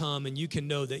always come and you can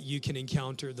know that you can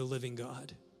encounter the living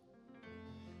God.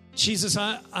 Jesus,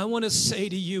 I want to say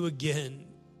to you again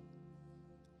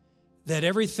that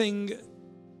everything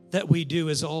that we do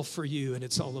is all for you and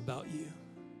it's all about you.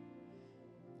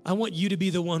 I want you to be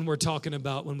the one we're talking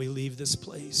about when we leave this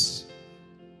place.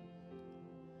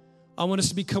 I want us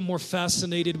to become more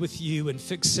fascinated with you and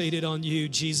fixated on you,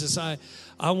 Jesus. I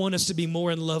want us to be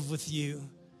more in love with you.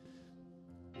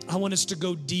 I want us to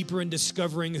go deeper in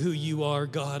discovering who you are,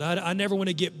 God. I never want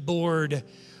to get bored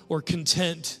or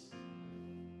content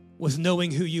with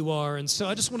knowing who you are. And so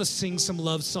I just want to sing some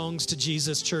love songs to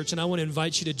Jesus, church, and I want to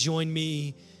invite you to join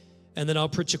me, and then I'll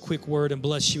preach a quick word and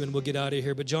bless you, and we'll get out of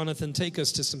here. But Jonathan, take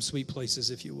us to some sweet places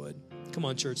if you would. Come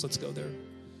on, church, let's go there.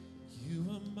 You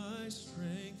are my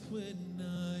strength when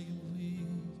I am weak.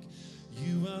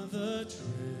 You are the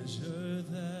treasure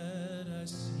that I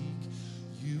seek.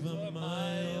 You are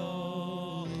my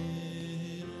all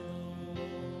in all.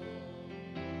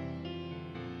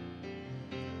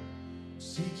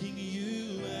 Seeking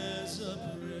you as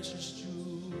a precious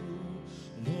jewel.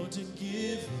 Lord, to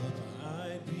give up,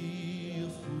 I'd be a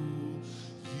fool.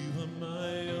 You are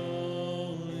my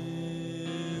all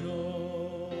in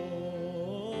all.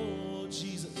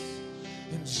 Jesus,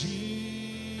 and Jesus,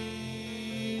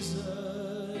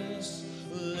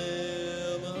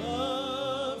 Lamb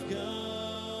of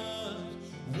God,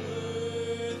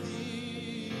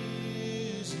 worthy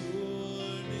is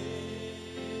your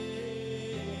name.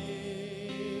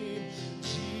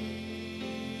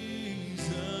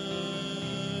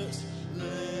 Jesus,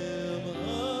 Lamb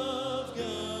of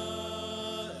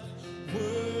God,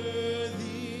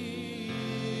 worthy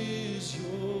is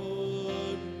your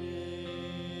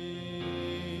name.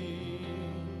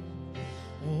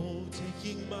 Oh,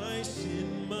 taking my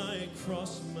sin, my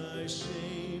cross, my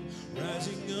shame,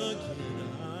 rising again,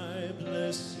 I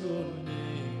bless your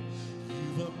name.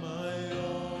 You are my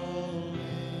all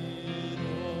in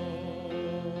all.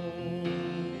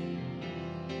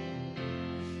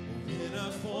 When I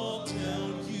fall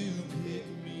down, you pick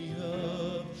me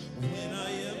up. When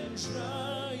I am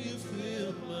dry, you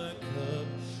fill my cup.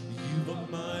 You are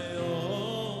my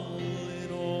all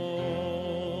in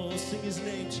all. Sing his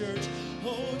name, church.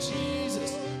 Oh,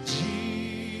 Jesus, Jesus,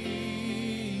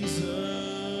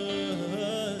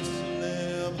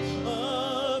 Lamb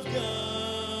of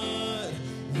God,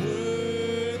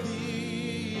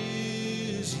 worthy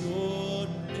is your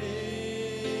name.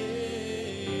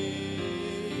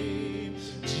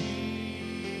 Jesus,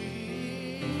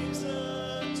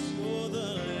 you're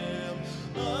the Lamb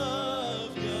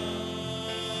of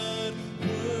God,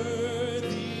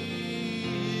 worthy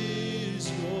is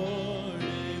your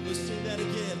name. Let's sing that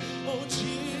again. Oh,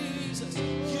 Jesus,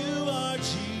 you are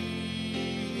Jesus.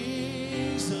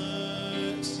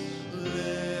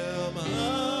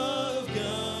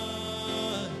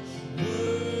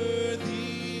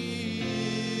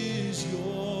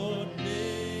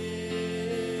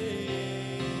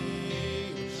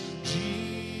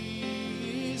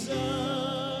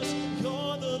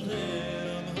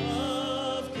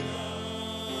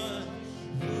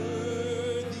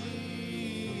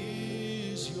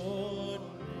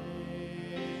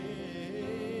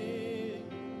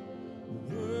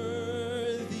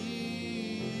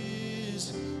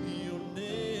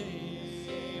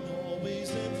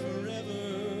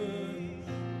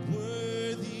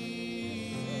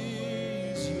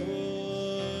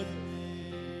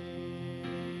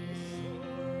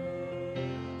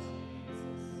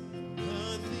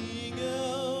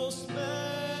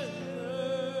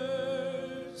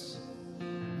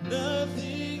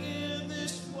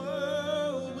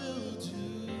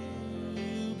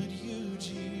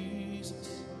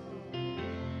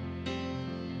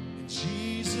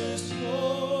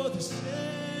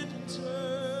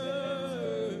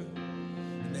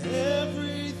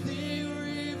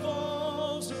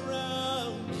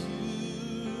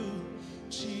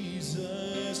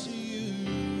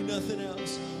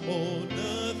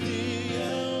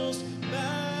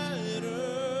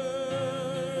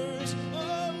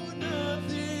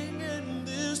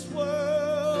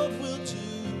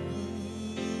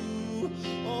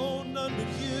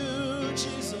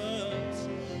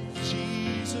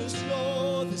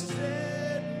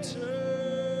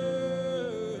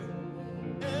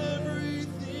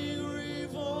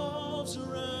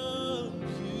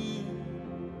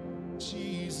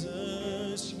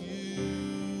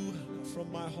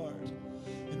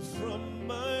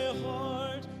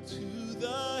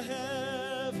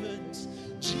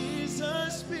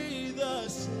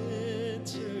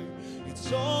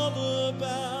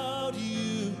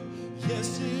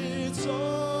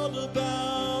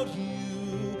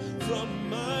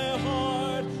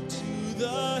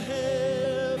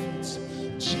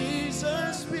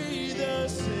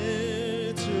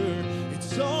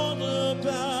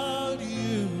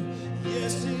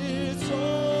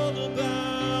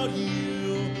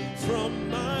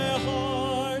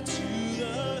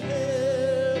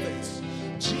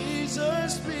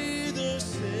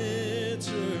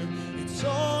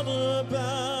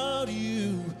 about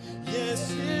you.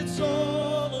 Yes, it's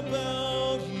all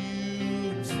about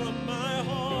you. From my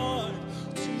heart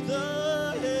to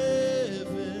the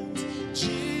heavens,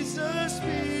 Jesus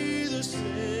be the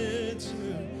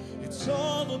center. It's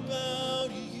all about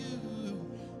you.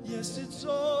 Yes, it's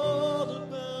all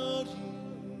about you.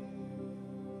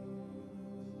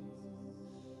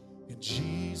 And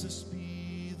Jesus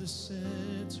be the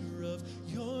center of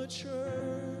your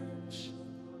church.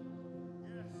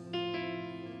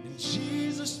 And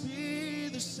Jesus be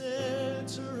the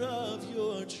center of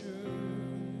your church.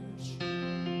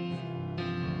 And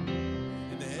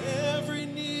every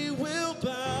knee will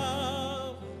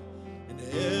bow, and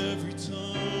every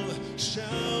tongue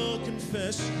shall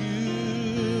confess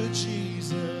you,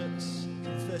 Jesus.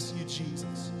 Confess you,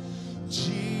 Jesus.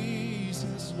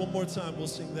 Jesus. One more time, we'll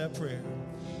sing that prayer.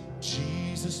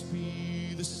 Jesus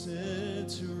be the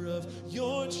center of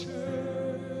your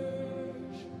church.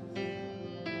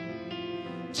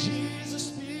 Jesus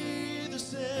be the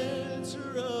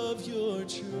center of your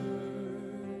church.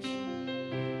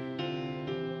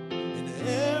 And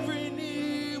every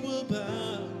knee will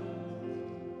bow,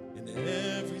 and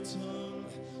every tongue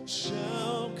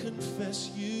shall confess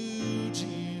you,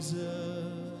 Jesus.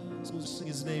 We'll sing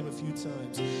his name a few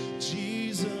times.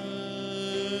 Jesus,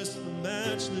 the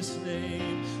matchless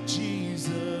name.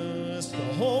 Jesus,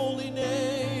 the holy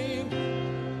name.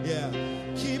 Yeah,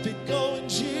 keep it going,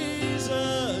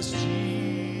 Jesus.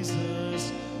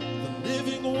 Jesus, the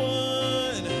living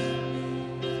one,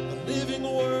 the living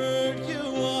word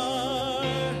you are.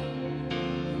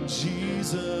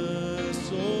 Jesus,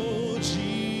 oh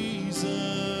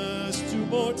Jesus, two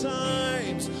more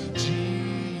times.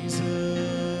 Jesus,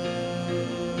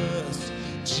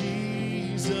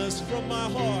 Jesus, from my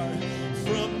heart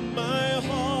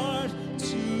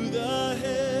to the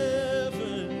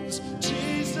heavens,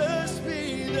 Jesus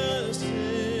be the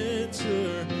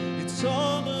center. It's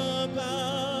all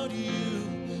about you.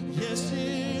 Yes,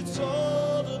 it's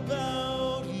all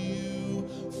about you.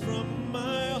 From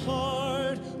my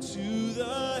heart to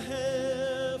the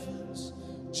heavens,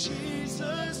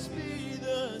 Jesus be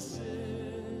the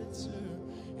center.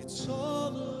 It's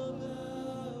all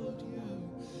about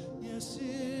you. Yes,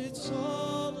 it's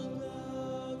all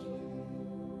about you.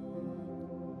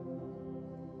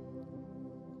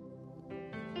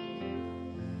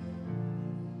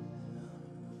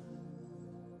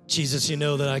 Jesus, you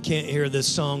know that I can't hear this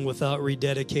song without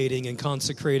rededicating and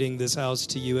consecrating this house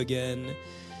to you again.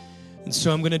 And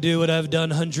so I'm going to do what I've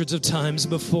done hundreds of times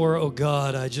before. Oh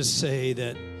God, I just say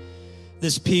that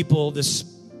this people, this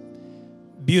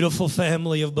beautiful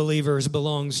family of believers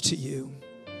belongs to you.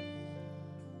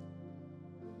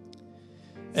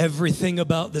 Everything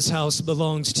about this house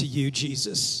belongs to you,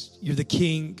 Jesus. You're the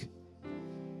king.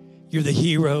 You're the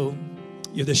hero.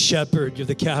 You're the shepherd. You're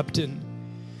the captain.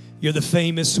 You're the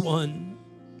famous one.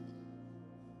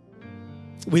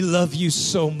 We love you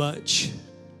so much.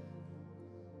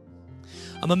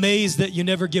 I'm amazed that you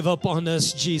never give up on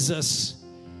us, Jesus.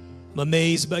 I'm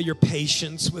amazed by your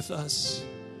patience with us.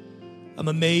 I'm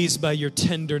amazed by your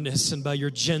tenderness and by your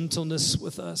gentleness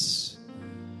with us.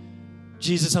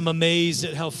 Jesus, I'm amazed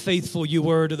at how faithful you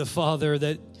were to the Father,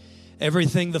 that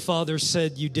everything the Father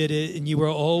said, you did it, and you were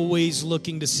always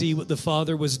looking to see what the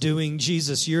Father was doing.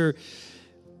 Jesus, you're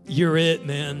it,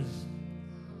 man.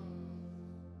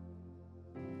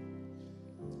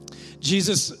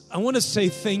 Jesus, I want to say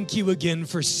thank you again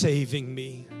for saving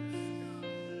me.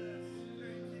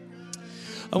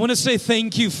 I want to say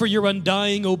thank you for your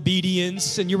undying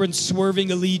obedience and your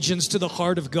unswerving allegiance to the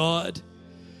heart of God.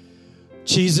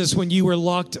 Jesus, when you were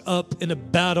locked up in a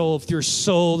battle with your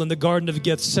soul in the Garden of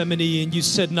Gethsemane and you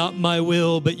said, not my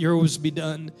will, but yours be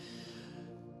done.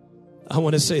 I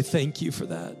want to say thank you for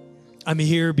that. I'm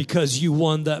here because you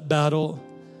won that battle.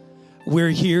 We're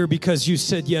here because you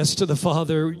said yes to the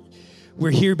Father.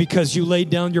 We're here because you laid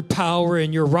down your power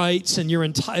and your rights and your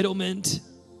entitlement.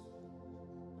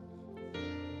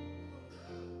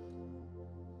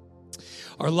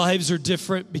 Our lives are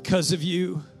different because of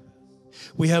you.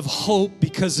 We have hope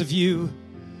because of you.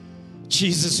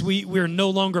 Jesus, we're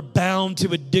no longer bound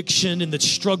to addiction and the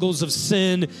struggles of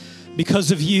sin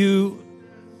because of you.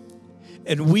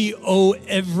 And we owe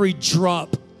every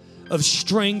drop of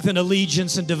strength and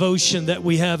allegiance and devotion that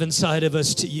we have inside of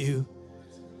us to you.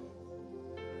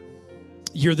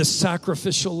 You're the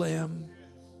sacrificial lamb.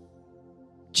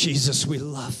 Jesus, we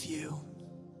love you.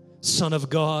 Son of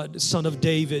God, Son of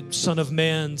David, Son of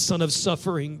man, Son of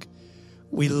suffering,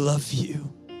 we love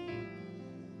you.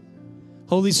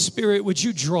 Holy Spirit, would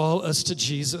you draw us to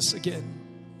Jesus again?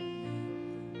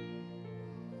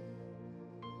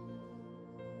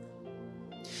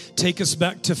 Take us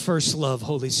back to first love,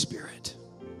 Holy Spirit.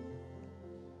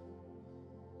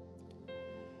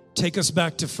 Take us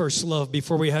back to first love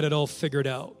before we had it all figured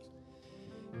out.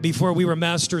 Before we were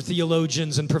master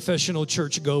theologians and professional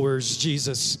churchgoers,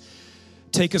 Jesus.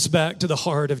 Take us back to the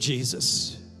heart of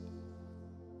Jesus.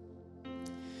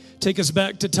 Take us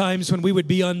back to times when we would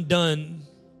be undone,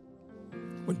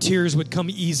 when tears would come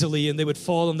easily and they would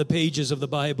fall on the pages of the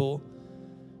Bible.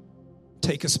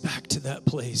 Take us back to that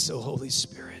place, oh Holy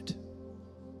Spirit.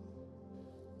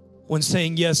 When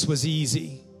saying yes was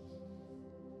easy.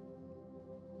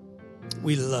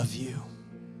 We love you.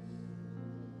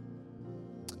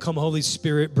 Come, Holy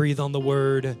Spirit, breathe on the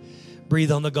word,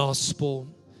 breathe on the gospel,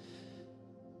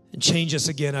 and change us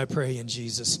again, I pray, in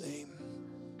Jesus' name.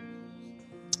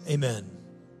 Amen.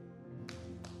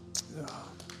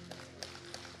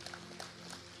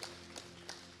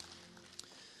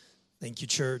 Thank you,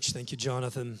 church. Thank you,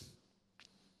 Jonathan.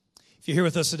 If you're here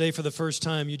with us today for the first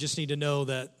time, you just need to know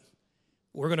that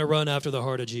we're going to run after the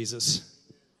heart of Jesus.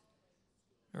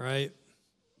 All right?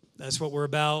 That's what we're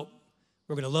about.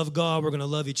 We're going to love God. We're going to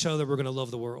love each other. We're going to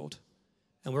love the world.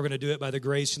 And we're going to do it by the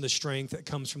grace and the strength that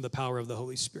comes from the power of the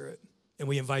Holy Spirit. And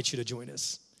we invite you to join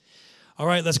us. All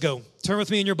right, let's go. Turn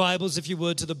with me in your Bibles, if you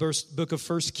would, to the book of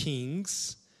 1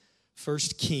 Kings. 1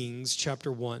 Kings,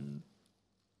 chapter 1.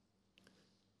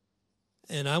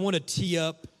 And I want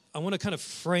to kind of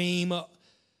frame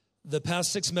the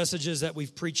past 6 messages that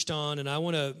we've preached on, and I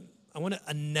want to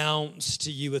announce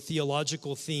to you a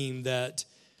theological theme that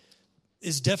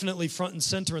is definitely front and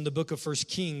center in the book of 1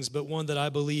 Kings, but one that I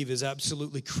believe is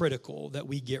absolutely critical that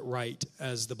we get right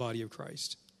as the body of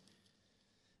Christ.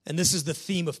 And this is the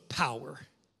theme of power.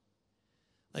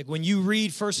 Like when you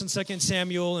read 1st and 2nd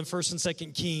Samuel and 1st and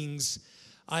 2nd Kings,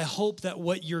 I hope that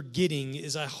what you're getting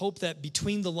is, I hope that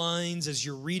between the lines as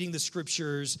you're reading the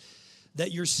scriptures,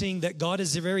 that you're seeing that God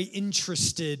is very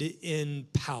interested in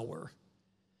power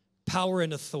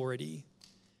and authority,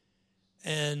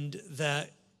 and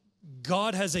that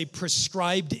God has a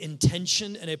prescribed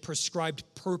intention and a prescribed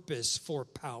purpose for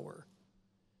power.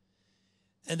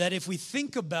 And that if we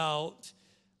think about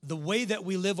the way that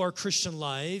we live our Christian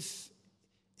life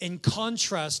in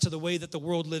contrast to the way that the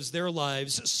world lives their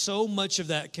lives, so much of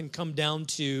that can come down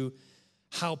to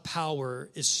how power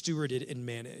is stewarded and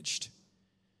managed.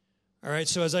 All right,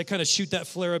 so as I kind of shoot that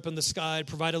flare up in the sky,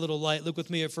 provide a little light, look with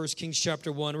me at 1 Kings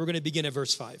chapter 1. We're going to begin at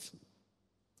verse 5.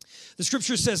 The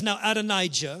scripture says, now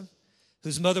Adonijah,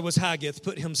 whose mother was Haggith,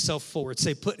 put himself forward.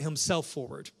 Say, put himself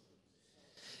forward.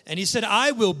 And he said,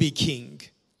 I will be king.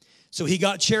 So he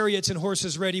got chariots and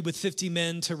horses ready with 50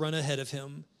 men to run ahead of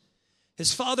him.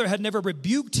 His father had never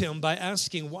rebuked him by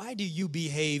asking, why do you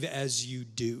behave as you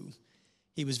do?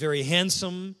 He was very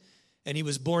handsome, and he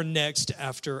was born next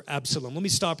after Absalom. Let me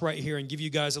stop right here and give you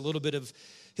guys a little bit of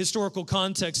historical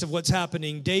context of what's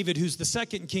happening. David, who's the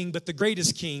second king, but the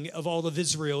greatest king of all of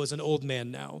Israel, is an old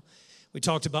man now. We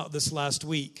talked about this last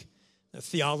week, the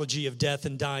theology of death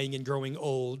and dying and growing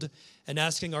old, and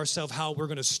asking ourselves how we're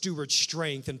going to steward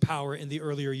strength and power in the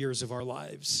earlier years of our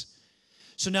lives.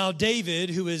 So now David,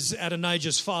 who is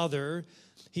Adonijah's father,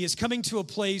 he is coming to a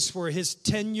place where his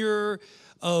tenure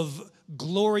of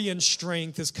glory and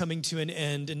strength is coming to an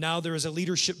end, and now there is a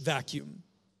leadership vacuum.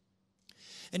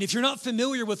 And if you're not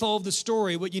familiar with all of the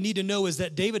story, what you need to know is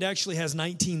that David actually has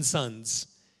 19 sons.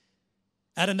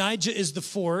 Adonijah is the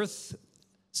 4th.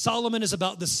 Solomon is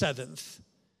about the 7th.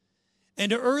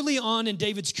 And early on in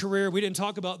David's career, we didn't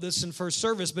talk about this in first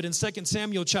service, but in 2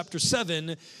 Samuel chapter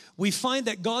 7, we find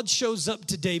that God shows up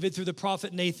to David through the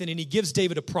prophet Nathan, and he gives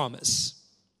David a promise.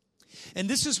 And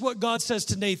this is what God says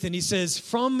to Nathan. He says,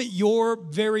 from your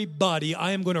very body,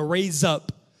 I am going to raise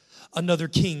up another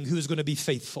king who is going to be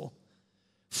faithful.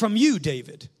 From you,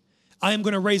 David, I am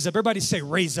going to raise up. Everybody say,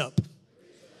 raise up.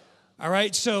 All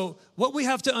right, so what we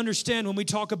have to understand when we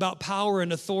talk about power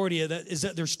and authority is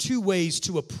that there's 2 ways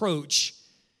to approach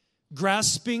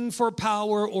grasping for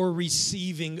power or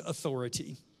receiving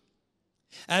authority.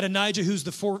 Adonijah, who's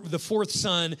the 4th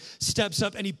son, steps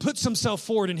up and he puts himself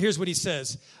forward, and here's what he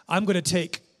says: I'm going to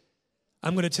take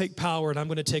power and I'm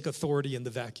going to take authority in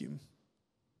the vacuum.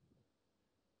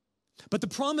 But the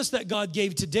promise that God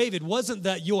gave to David wasn't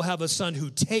that you'll have a son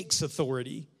who takes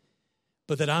authority,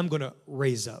 but that I'm going to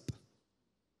raise up.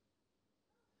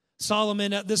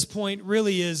 Solomon at this point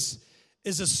really is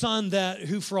a son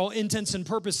who for all intents and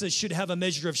purposes should have a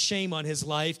measure of shame on his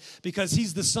life, because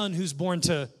he's the son who's born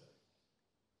to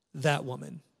that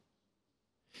woman.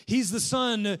 He's the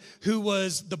son who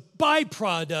was the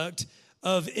byproduct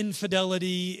of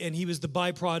infidelity, and he was the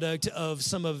byproduct of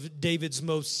some of David's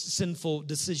most sinful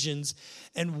decisions.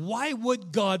 And why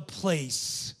would God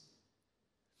place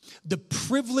the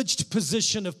privileged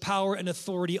position of power and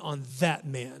authority on that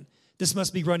man. This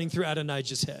must be running through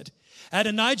Adonijah's head.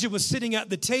 Adonijah was sitting at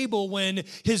the table when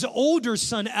his older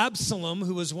son Absalom,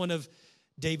 who was one of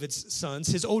David's sons,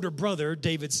 his older brother,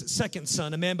 David's second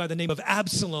son, a man by the name of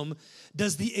Absalom,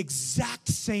 does the exact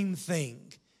same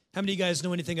thing. How many of you guys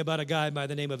know anything about a guy by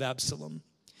the name of Absalom?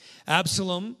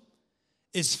 Absalom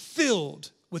is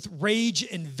filled with rage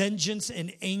and vengeance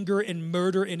and anger and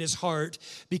murder in his heart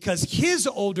because his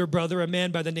older brother, a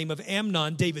man by the name of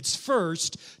Amnon, David's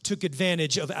first, took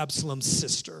advantage of Absalom's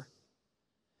sister.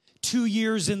 2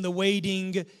 years in the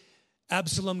waiting,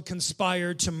 Absalom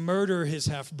conspired to murder his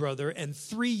half-brother, and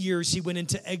 3 years he went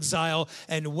into exile,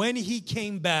 and when he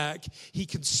came back, he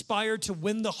conspired to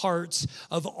win the hearts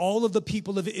of all of the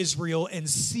people of Israel and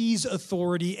seize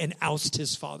authority and oust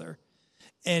his father.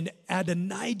 And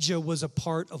Adonijah was a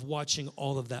part of watching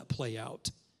all of that play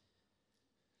out.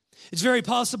 It's very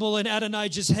possible in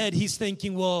Adonijah's head, he's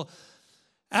thinking, well,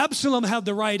 Absalom had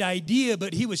the right idea,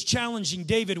 but he was challenging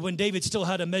David when David still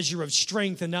had a measure of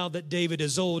strength. And now that David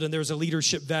is old and there's a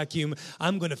leadership vacuum,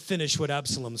 I'm going to finish what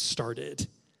Absalom started.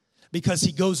 Because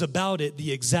he goes about it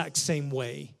the exact same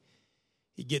way.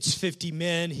 He gets 50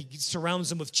 men, he surrounds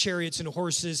them with chariots and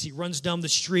horses, he runs down the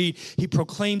street, he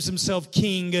proclaims himself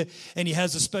king, and he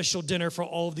has a special dinner for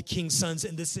all of the king's sons.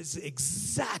 And this is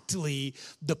exactly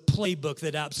the playbook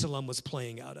that Absalom was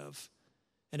playing out of.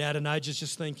 And Adonijah's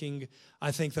just thinking,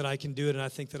 I think that I can do it, and I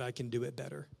think that I can do it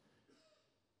better.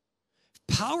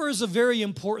 Power is a very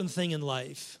important thing in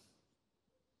life.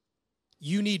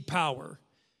 You need power.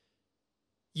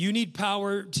 You need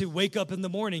power to wake up in the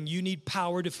morning. You need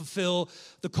power to fulfill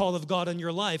the call of God on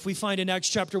your life. We find in Acts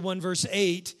chapter 1, verse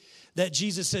 8, that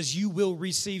Jesus says, you will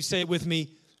receive, say it with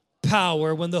me,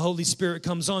 power when the Holy Spirit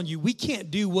comes on you. We can't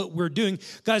do what we're doing.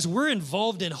 Guys, we're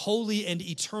involved in holy and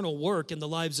eternal work in the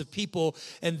lives of people,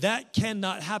 and that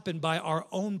cannot happen by our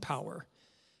own power.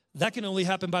 That can only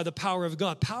happen by the power of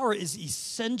God. Power is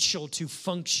essential to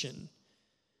function.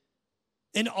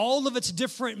 In all of its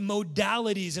different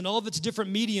modalities and all of its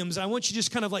different mediums, I want you to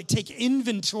just kind of like take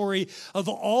inventory of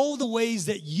all the ways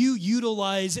that you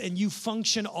utilize and you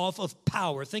function off of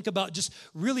power. Think about just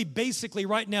really basically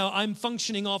right now, I'm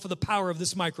functioning off of the power of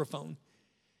this microphone.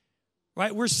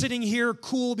 Right? We're sitting here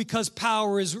cool because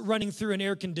power is running through an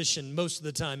air condition most of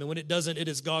the time. And when it doesn't, it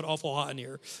is god awful hot in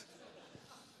here.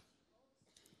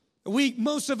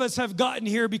 Most of us have gotten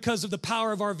here because of the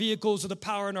power of our vehicles or the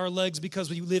power in our legs because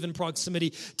we live in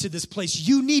proximity to this place.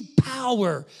 You need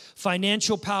power,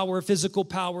 financial power, physical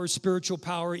power, spiritual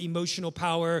power, emotional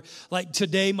power. Like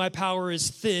today, my power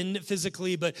is thin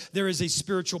physically, but there is a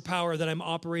spiritual power that I'm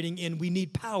operating in. We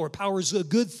need power. Power is a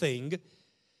good thing,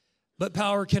 but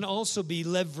power can also be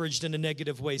leveraged in a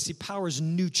negative way. See, power is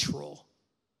neutral.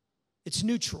 It's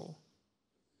neutral.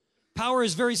 Power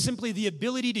is very simply the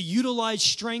ability to utilize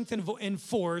strength and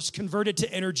force converted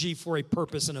to energy for a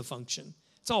purpose and a function.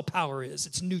 That's all power is.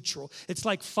 It's neutral. It's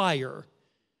like fire.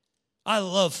 I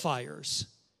love fires.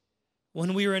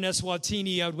 When we were in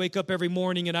Eswatini, I would wake up every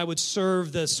morning and I would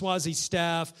serve the Swazi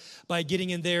staff by getting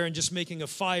in there and just making a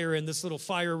fire in this little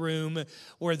fire room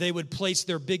where they would place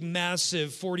their big,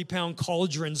 massive 40-pound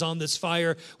cauldrons on this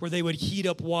fire where they would heat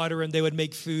up water and they would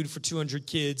make food for 200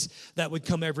 kids that would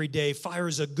come every day. Fire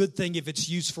is a good thing if it's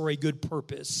used for a good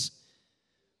purpose.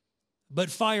 But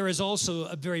fire is also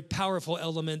a very powerful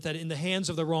element that in the hands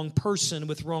of the wrong person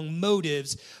with wrong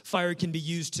motives, fire can be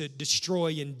used to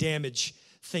destroy and damage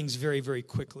things very, very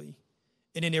quickly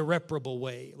in an irreparable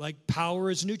way. Like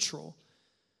power is neutral.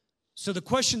 So the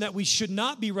question that we should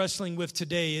not be wrestling with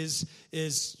today is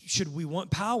should we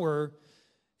want power?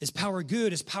 Is power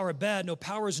good? Is power bad? No,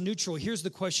 power is neutral. Here's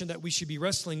the question that we should be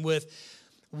wrestling with.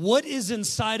 What is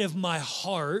inside of my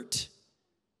heart?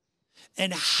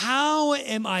 And how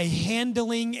am I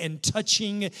handling and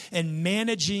touching and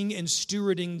managing and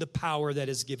stewarding the power that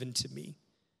is given to me?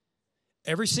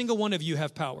 Every single one of you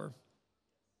have power.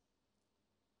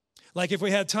 Like if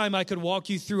we had time, I could walk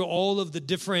you through all of the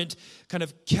different kind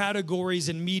of categories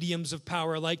and mediums of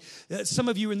power. Like some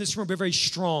of you in this room are very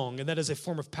strong, and that is a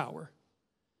form of power.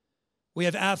 We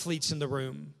have athletes in the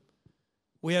room.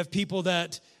 We have people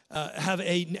that have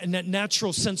a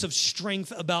natural sense of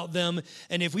strength about them.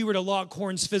 And if we were to lock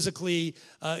horns physically,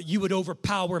 you would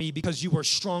overpower me because you are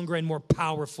stronger and more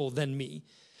powerful than me.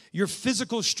 Your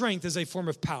physical strength is a form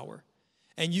of power.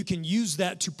 And you can use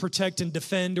that to protect and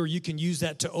defend, or you can use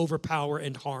that to overpower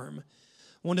and harm.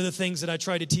 One of the things that I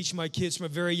try to teach my kids from a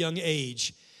very young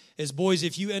age is, boys,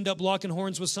 if you end up locking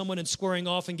horns with someone and squaring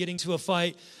off and getting to a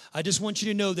fight, I just want you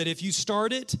to know that if you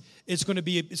start it, it's going to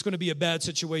be a bad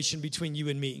situation between you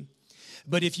and me.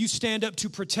 But if you stand up to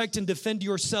protect and defend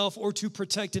yourself or to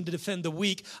protect and to defend the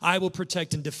weak, I will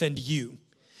protect and defend you.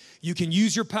 You can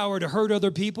use your power to hurt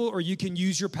other people, or you can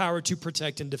use your power to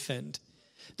protect and defend.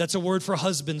 That's a word for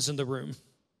husbands in the room.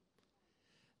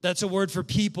 That's a word for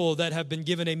people that have been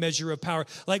given a measure of power.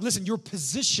 Like, listen, your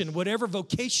position, whatever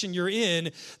vocation you're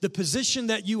in, the position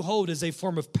that you hold is a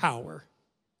form of power,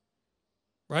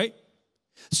 right?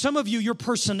 Some of you, your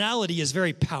personality is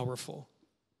very powerful.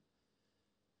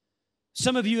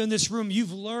 Some of you in this room,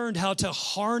 you've learned how to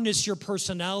harness your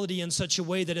personality in such a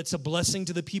way that it's a blessing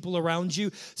to the people around you.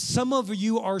 Some of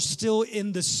you are still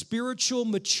in the spiritual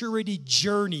maturity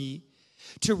journey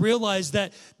to realize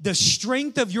that the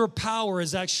strength of your power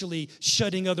is actually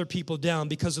shutting other people down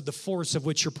because of the force of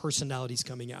which your personality is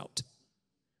coming out,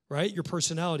 right? Your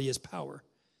personality is power.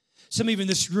 Some of you in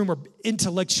this room are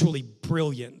intellectually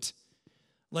brilliant.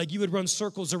 Like, you would run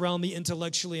circles around me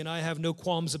intellectually, and I have no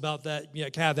qualms about that. Yeah,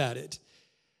 have at it.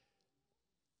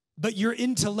 But you're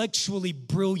intellectually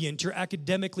brilliant. You're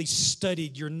academically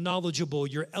studied. You're knowledgeable.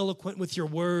 You're eloquent with your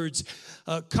words.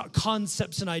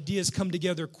 Concepts and ideas come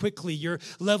together quickly. Your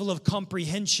level of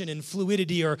comprehension and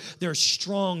fluidity they're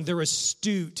strong. They're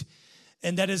astute.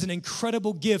 And that is an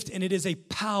incredible gift, and it is a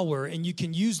power. And you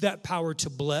can use that power to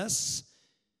bless,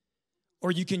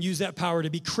 or you can use that power to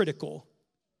be critical,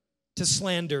 to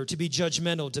slander, to be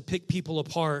judgmental, to pick people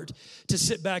apart, to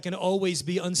sit back and always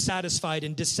be unsatisfied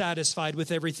and dissatisfied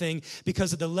with everything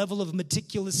because of the level of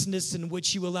meticulousness in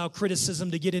which you allow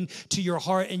criticism to get into your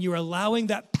heart, and you're allowing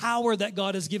that power that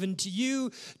God has given to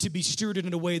you to be stewarded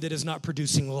in a way that is not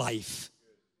producing life.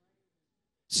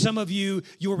 Some of you,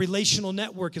 your relational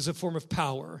network is a form of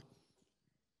power.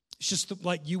 It's just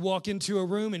like you walk into a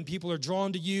room and people are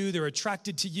drawn to you. They're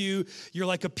attracted to you. You're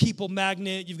like a people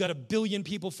magnet. You've got 1 billion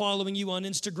people following you on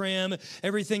Instagram.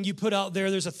 Everything you put out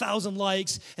there, there's 1,000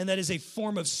 likes, and that is a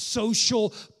form of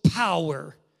social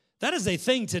power. That is a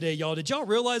thing today, y'all. Did y'all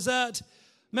realize that?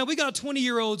 Man, we got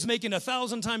 20-year-olds making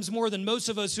 1,000 times more than most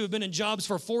of us who have been in jobs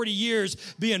for 40 years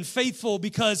being faithful,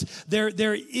 because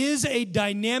there is a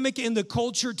dynamic in the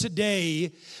culture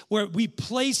today where we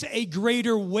place a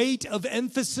greater weight of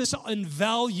emphasis and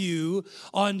value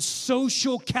on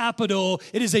social capital.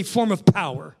 It is a form of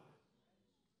power.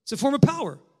 It's a form of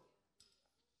power.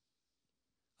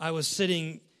 I was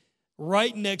sitting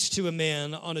right next to a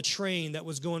man on a train that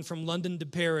was going from London to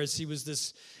Paris. He was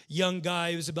this young guy.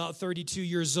 He was about 32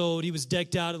 years old. He was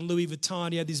decked out in Louis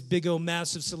Vuitton. He had these big old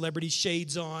massive celebrity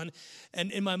shades on.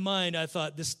 And in my mind, I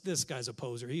thought, this guy's a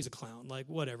poser. He's a clown. Like,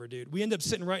 whatever, dude. We end up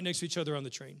sitting right next to each other on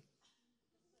the train.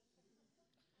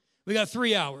 We got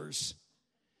 3 hours.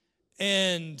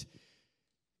 And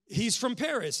he's from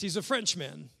Paris. He's a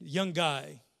Frenchman, young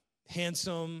guy,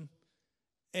 handsome.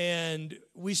 And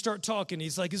we start talking.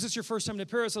 He's like, is this your first time to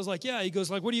Paris? I was like, yeah. He goes,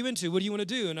 like, what are you into? What do you want to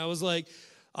do? And I was like,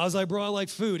 bro, I like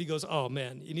food. He goes, oh,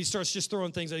 man. And he starts just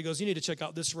throwing things out. He goes, you need to check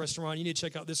out this restaurant. You need to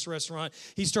check out this restaurant.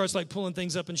 He starts like pulling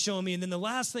things up and showing me. And then the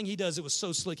last thing he does, it was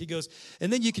so slick. He goes,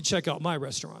 and then you can check out my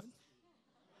restaurant.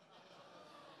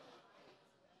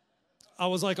 I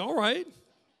was like, all right.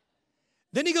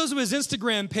 Then he goes to his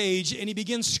Instagram page and he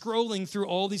begins scrolling through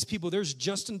all these people. There's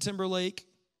Justin Timberlake.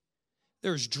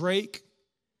 There's Drake.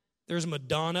 There's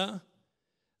Madonna.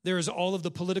 There's all of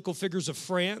the political figures of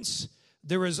France.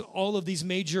 There is all of these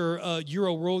major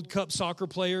Euro World Cup soccer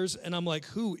players. And I'm like,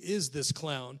 who is this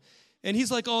clown? And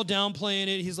he's like all downplaying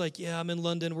it. He's like, yeah, I'm in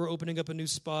London. We're opening up a new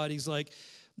spot. He's like,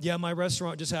 yeah, my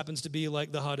restaurant just happens to be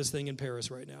like the hottest thing in Paris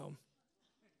right now.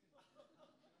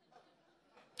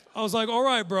 I was like, all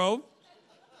right, bro.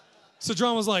 So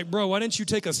John was like, bro, why didn't you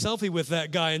take a selfie with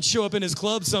that guy and show up in his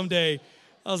club someday?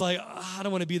 I was like, I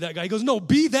don't want to be that guy. He goes, no,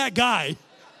 be that guy.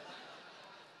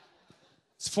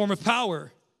 It's a form of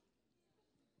power.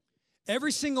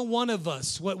 Every single one of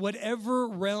us, whatever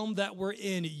realm that we're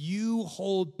in, you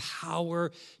hold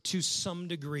power to some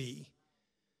degree.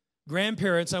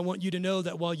 Grandparents, I want you to know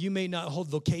that while you may not hold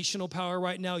vocational power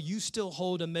right now, you still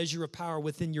hold a measure of power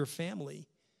within your family.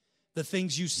 The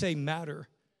things you say matter.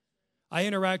 I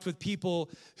interact with people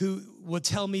who would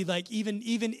tell me, like, even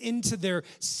into their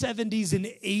 70s and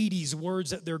 80s,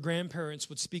 words that their grandparents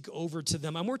would speak over to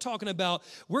them. And we're talking about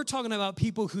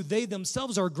people who they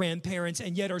themselves are grandparents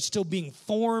and yet are still being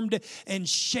formed and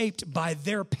shaped by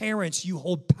their parents. You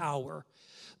hold power.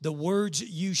 The words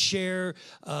you share,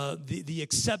 the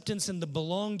acceptance and the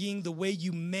belonging, the way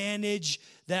you manage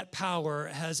that power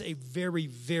has a very,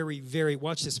 very, very,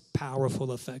 watch this,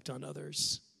 powerful effect on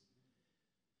others.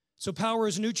 So power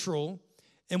is neutral,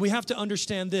 and we have to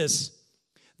understand this,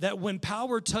 that when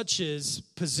power touches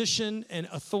position and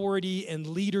authority and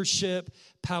leadership,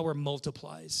 power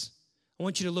multiplies. I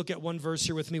want you to look at one verse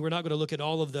here with me. We're not going to look at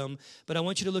all of them, but I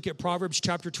want you to look at Proverbs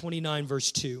chapter 29,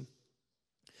 verse 2.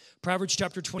 Proverbs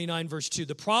chapter 29, verse 2.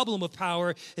 The problem of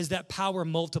power is that power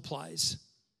multiplies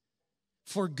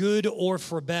for good or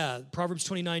for bad. Proverbs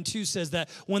 29, 2 says that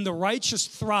when the righteous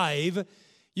thrive,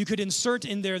 you could insert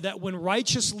in there that when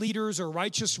righteous leaders or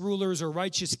righteous rulers or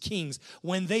righteous kings,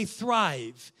 when they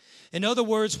thrive, in other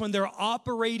words, when they're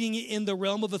operating in the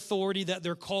realm of authority that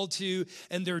they're called to,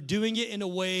 and they're doing it in a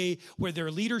way where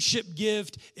their leadership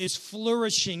gift is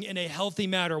flourishing in a healthy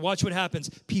manner, watch what happens.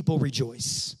 People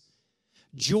rejoice.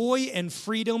 Joy and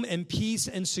freedom and peace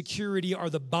and security are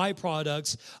the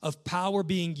byproducts of power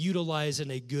being utilized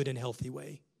in a good and healthy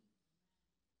way.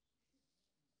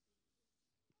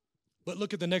 But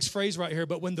look at the next phrase right here.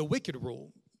 But when the wicked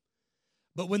rule,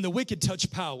 but when the wicked touch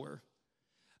power,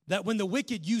 that when the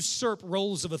wicked usurp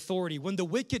roles of authority, when the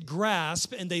wicked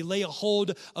grasp and they lay a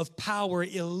hold of power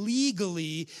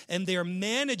illegally and they're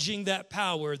managing that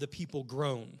power, the people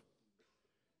groan.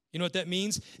 You know what that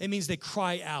means? It means they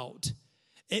cry out.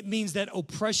 It means that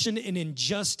oppression and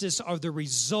injustice are the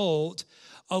result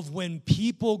of when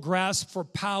people grasp for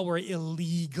power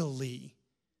illegally.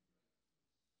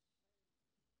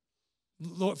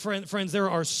 Lord, friends, there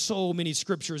are so many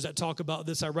scriptures that talk about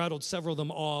this. I rattled several of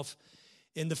them off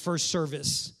in the first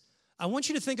service. I want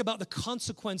you to think about the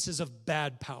consequences of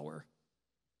bad power.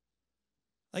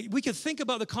 Like, we could think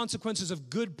about the consequences of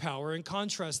good power and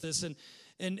contrast this, and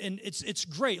it's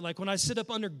great. Like, when I sit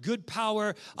up under good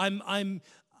power, I'm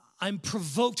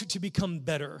provoked to become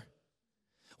better.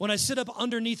 When I sit up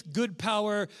underneath good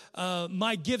power,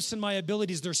 my gifts and my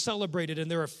abilities, they're celebrated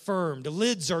and they're affirmed. The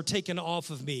lids are taken off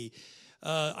of me.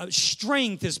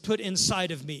 Strength is put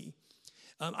inside of me.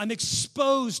 I'm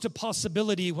exposed to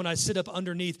possibility when I sit up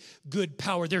underneath good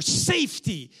power. There's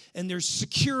safety and there's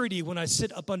security when I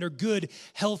sit up under good,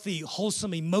 healthy,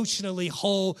 wholesome, emotionally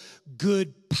whole,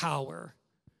 good power.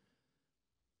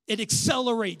 It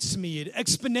accelerates me. It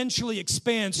exponentially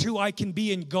expands who I can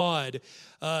be in God.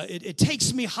 It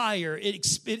takes me higher.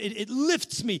 It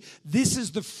lifts me. This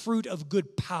is the fruit of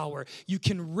good power. You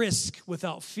can risk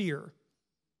without fear.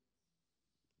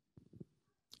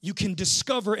 You can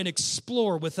discover and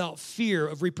explore without fear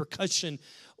of repercussion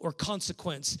or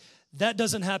consequence. That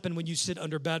doesn't happen when you sit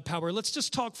under bad power. Let's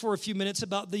just talk for a few minutes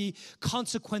about the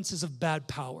consequences of bad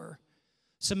power.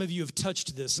 Some of you have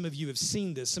touched this. Some of you have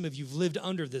seen this. Some of you have lived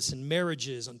under this in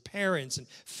marriages, on parents and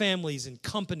families and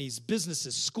companies,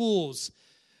 businesses, schools,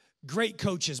 great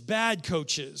coaches, bad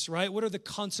coaches, right? What are the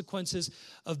consequences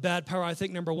of bad power? I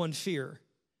think number one, fear,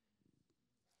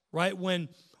 right? When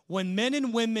men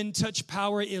and women touch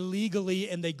power illegally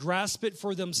and they grasp it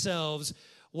for themselves,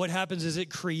 what happens is it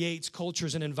creates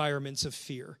cultures and environments of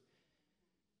fear.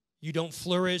 You don't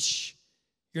flourish.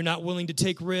 You're not willing to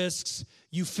take risks.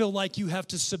 You feel like you have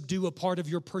to subdue a part of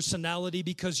your personality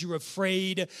because you're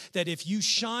afraid that if you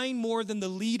shine more than the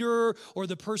leader or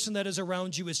the person that is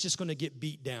around you, it's just going to get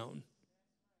beat down.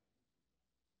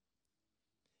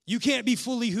 You can't be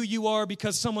fully who you are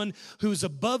because someone who's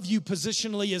above you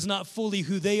positionally is not fully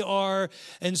who they are.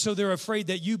 And so they're afraid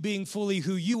that you being fully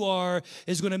who you are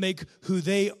is going to make who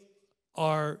they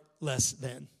are less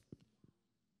than.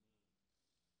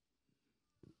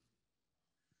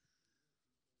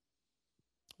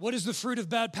 What is the fruit of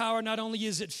bad power? Not only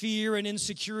is it fear and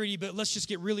insecurity, but let's just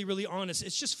get really, really honest.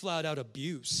 It's just flat out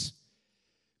abuse.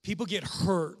 People get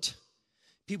hurt.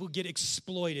 People get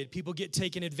exploited. People get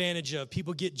taken advantage of.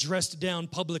 People get dressed down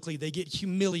publicly. They get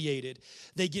humiliated.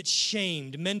 They get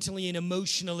shamed mentally and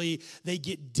emotionally. They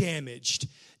get damaged.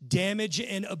 Damage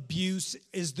and abuse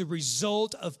is the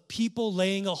result of people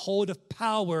laying a hold of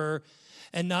power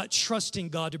and not trusting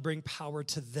God to bring power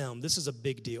to them. This is a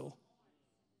big deal.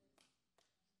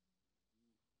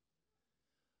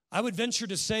 I would venture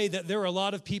to say that there are a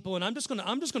lot of people, and I'm just going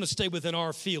to stay within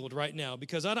our field right now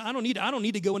because I don't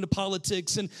need to go into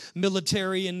politics and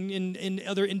military and in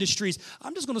other industries.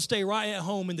 I'm just going to stay right at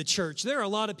home in the church. There are a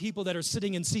lot of people that are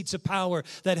sitting in seats of power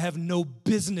that have no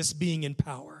business being in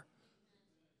power.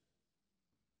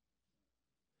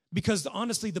 Because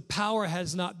honestly, the power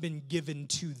has not been given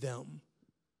to them.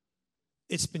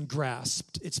 It's been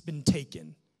grasped. It's been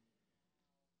taken.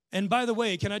 And by the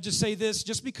way, can I just say this?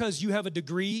 Just because you have a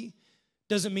degree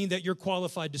doesn't mean that you're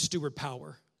qualified to steward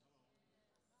power.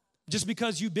 Just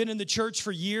because you've been in the church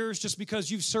for years, just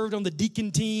because you've served on the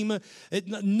deacon team,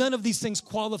 none of these things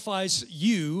qualifies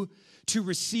you to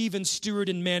receive and steward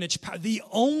and manage power. The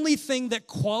only thing that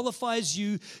qualifies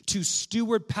you to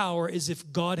steward power is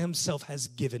if God himself has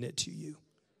given it to you,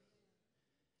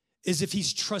 is if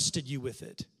he's trusted you with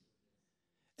it.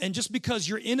 And just because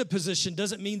you're in a position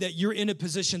doesn't mean that you're in a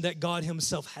position that God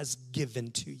himself has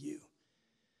given to you.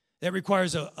 That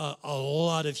requires a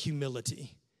lot of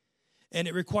humility. And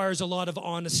it requires a lot of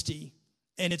honesty.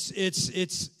 And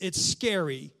it's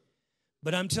scary.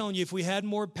 But I'm telling you, if we had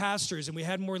more pastors and we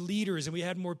had more leaders and we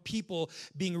had more people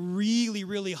being really,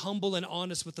 really humble and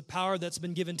honest with the power that's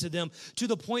been given to them, to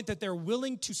the point that they're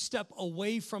willing to step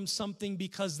away from something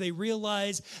because they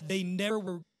realize they never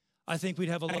were, I think we'd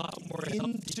have a lot more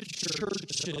into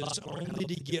churches only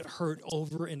to get hurt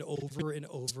over and over and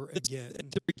over again.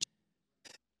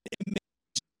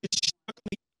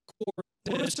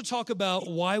 I want us to talk about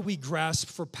why we grasp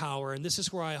for power, and this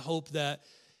is where I hope that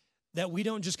we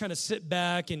don't just kind of sit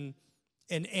back and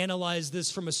analyze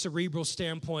this from a cerebral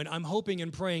standpoint. I'm hoping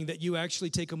and praying that you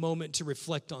actually take a moment to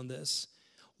reflect on this.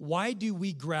 Why do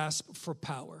we grasp for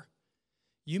power?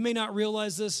 You may not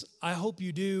realize this. I hope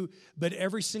you do, but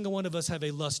every single one of us have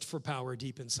a lust for power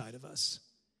deep inside of us.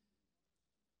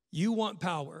 You want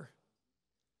power.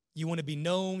 You want to be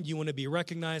known. You want to be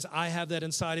recognized. I have that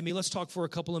inside of me. Let's talk for a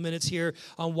couple of minutes here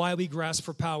on why we grasp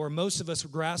for power. Most of us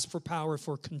grasp for power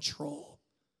for control.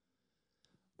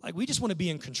 Like, we just want to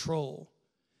be in control.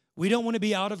 We don't want to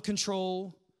be out of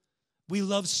control. We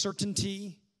love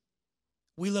certainty.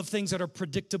 We love things that are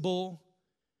predictable.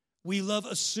 We love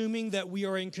assuming that we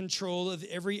are in control of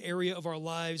every area of our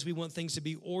lives. We want things to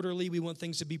be orderly. We want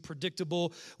things to be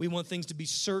predictable. We want things to be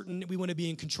certain. We want to be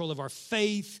in control of our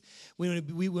faith. We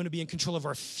want to be in control of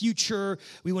our future.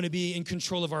 We want to be in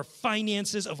control of our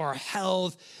finances, of our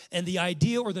health. And the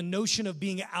idea or the notion of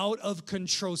being out of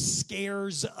control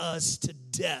scares us to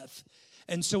death.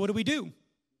 And so what do?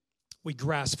 We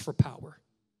grasp for power.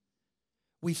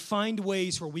 We find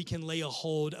ways where we can lay a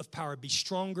hold of power, be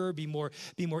stronger, be more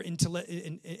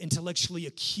intellectually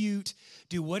acute,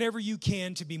 do whatever you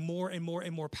can to be more and more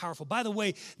and more powerful. By the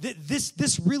way,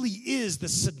 this really is the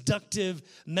seductive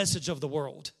message of the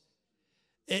world.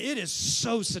 It is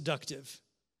so seductive.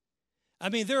 I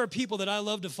mean, there are people that I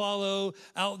love to follow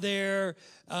out there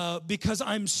because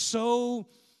I so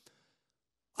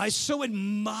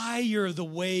admire the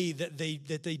way that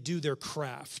they do their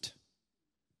craft.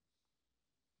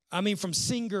 I mean, from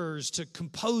singers to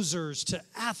composers to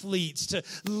athletes to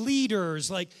leaders.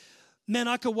 Like, man,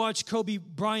 I could watch Kobe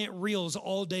Bryant reels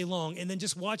all day long and then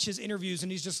just watch his interviews,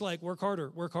 and he's just like, work harder,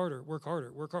 work harder, work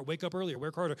harder, work harder, wake up earlier,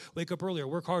 work harder, wake up earlier,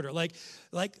 work harder. Like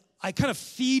I kind of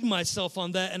feed myself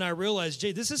on that, and I realize,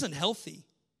 Jay, this isn't healthy.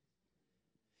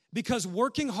 Because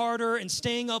working harder and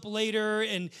staying up later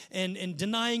and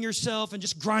denying yourself and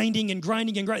just grinding,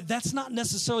 that's not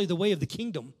necessarily the way of the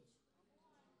kingdom.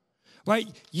 Right?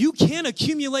 You can't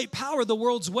accumulate power the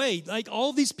world's way. Like,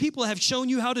 all these people have shown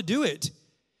you how to do it.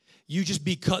 You just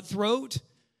be cutthroat,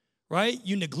 right?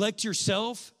 You neglect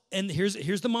yourself. And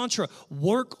here's the mantra: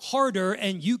 work harder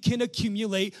and you can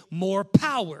accumulate more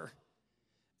power.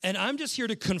 And I'm just here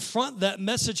to confront that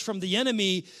message from the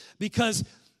enemy, because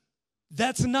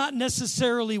that's not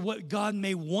necessarily what God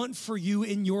may want for you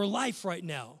in your life right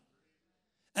now.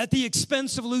 At the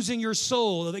expense of losing your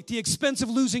soul, at the expense of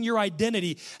losing your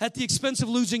identity, at the expense of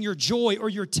losing your joy or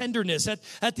your tenderness,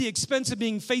 at the expense of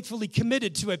being faithfully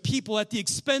committed to a people, at the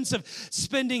expense of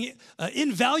spending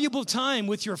invaluable time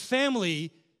with your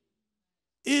family,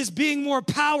 is being more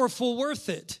powerful worth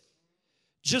it?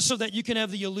 Just so that you can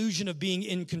have the illusion of being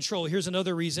in control. Here's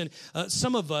another reason.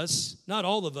 Some of us, not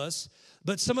all of us,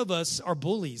 but some of us are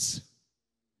bullies.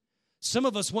 Some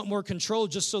of us want more control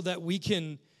just so that we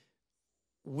can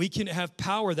have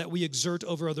power that we exert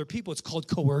over other people. It's called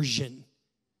coercion.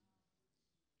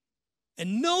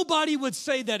 And nobody would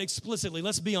say that explicitly.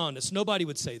 Let's be honest. Nobody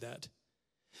would say that.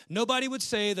 Nobody would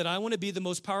say that I want to be the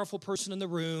most powerful person in the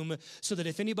room so that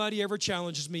if anybody ever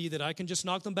challenges me, that I can just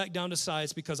knock them back down to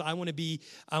size because I want to be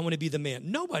the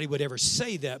man. Nobody would ever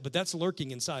say that, but that's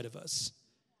lurking inside of us.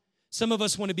 Some of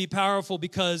us want to be powerful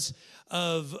because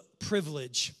of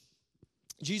privilege.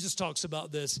 Jesus talks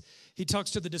about this. He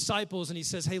talks to the disciples and he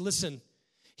says, hey, listen.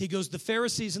 He goes, the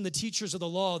Pharisees and the teachers of the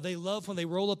law, they love when they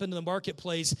roll up into the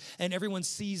marketplace and everyone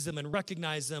sees them and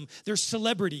recognizes them. They're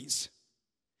celebrities.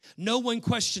 No one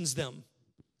questions them.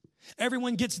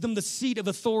 Everyone gets them the seat of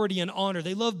authority and honor.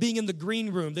 They love being in the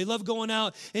green room. They love going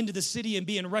out into the city and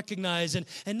being recognized.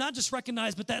 And not just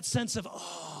recognized, but that sense of,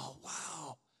 oh,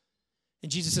 wow.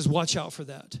 And Jesus says, watch out for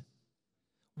that.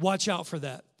 Watch out for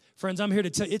that. Friends, I'm here to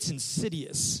tell you, it's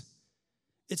insidious.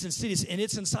 It's insidious, and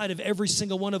it's inside of every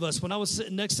single one of us. When I was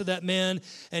sitting next to that man,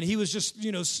 and he was just,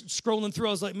 scrolling through,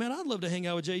 I was like, man, I'd love to hang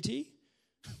out with JT.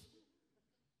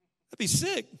 That'd be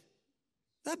sick.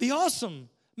 That'd be awesome.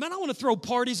 Man, I want to throw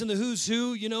parties in the who's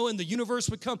who, and the universe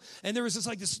would come. And there was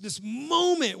this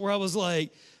moment where I was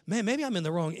like, man, maybe I'm in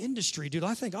the wrong industry, dude.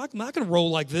 I think I'm not going to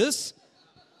roll like this.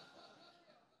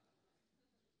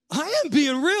 I am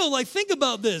being real. Like, think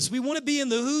about this. We want to be in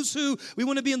the who's who. We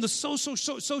want to be in the social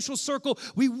circle.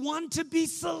 We want to be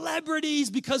celebrities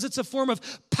because it's a form of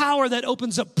power that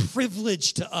opens up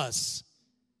privilege to us.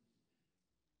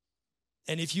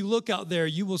 And if you look out there,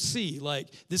 you will see, like,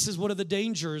 this is one of the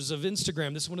dangers of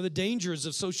Instagram. This is one of the dangers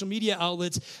of social media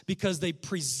outlets because they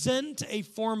present a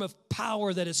form of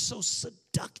power that is so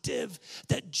seductive,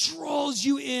 that draws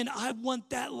you in. I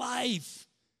want that life.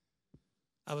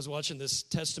 I was watching this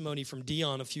testimony from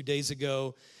Dion a few days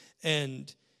ago,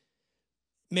 and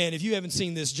man, if you haven't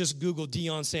seen this, just Google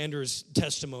Deion Sanders'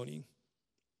 testimony.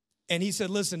 And he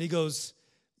said, listen, he goes,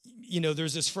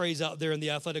 there's this phrase out there in the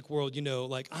athletic world,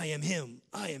 like, I am him,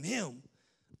 I am him,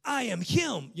 I am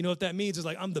him. You know what that means? It's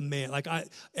like, I'm the man. Like,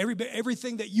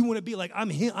 everything that you want to be, like, I'm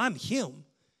him, I'm him.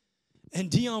 And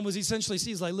Dion was essentially,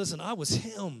 he's like, listen, I was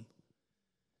him.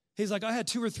 He's like, I had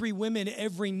 2 or 3 women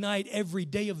every night, every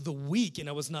day of the week, and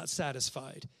I was not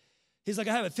satisfied. He's like,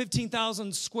 I have a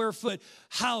 15,000 square foot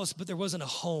house, but there wasn't a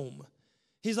home.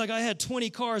 He's like, I had 20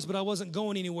 cars, but I wasn't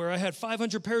going anywhere. I had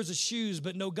 500 pairs of shoes,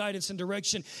 but no guidance and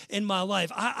direction in my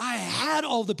life. I had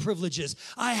all the privileges.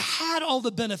 I had all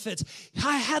the benefits.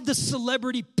 I had the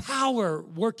celebrity power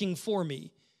working for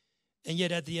me. And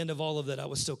yet at the end of all of that, I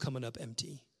was still coming up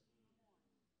empty.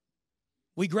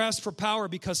 We grasp for power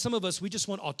because some of us, we just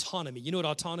want autonomy. You know what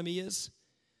autonomy is?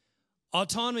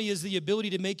 Autonomy is the ability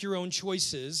to make your own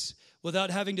choices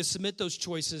without having to submit those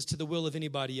choices to the will of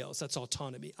anybody else. That's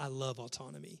autonomy. I love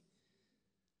autonomy.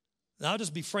 And I'll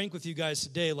just be frank with you guys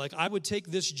today. Like, I would take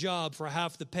this job for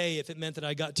half the pay if it meant that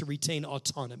I got to retain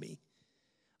autonomy.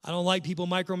 I don't like people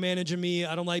micromanaging me.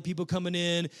 I don't like people coming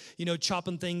in,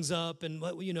 chopping things up and,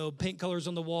 paint colors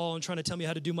on the wall and trying to tell me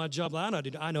how to do my job. I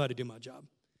know how to do my job.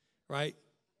 Right?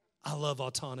 I love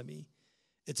autonomy.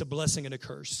 It's a blessing and a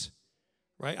curse,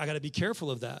 right? I got to be careful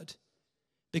of that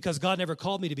because God never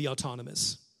called me to be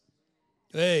autonomous.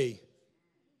 Hey,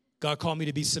 God called me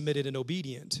to be submitted and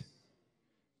obedient.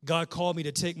 God called me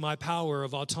to take my power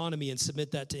of autonomy and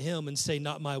submit that to Him and say,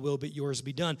 not my will, but yours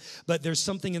be done. But there's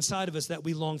something inside of us that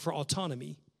we long for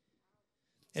autonomy.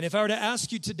 And if I were to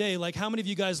ask you today, like, how many of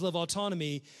you guys love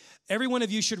autonomy? Every one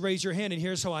of you should raise your hand, and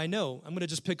here's how I know. I'm going to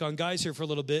just pick on guys here for a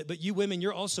little bit, but you women,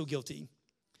 you're also guilty.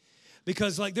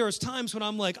 Because, like, there's times when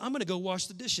I'm like, I'm going to go wash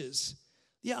the dishes.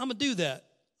 Yeah, I'm going to do that.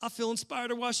 I feel inspired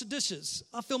to wash the dishes.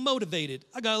 I feel motivated.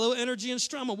 I got a little energy and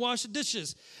strength. I'm going to wash the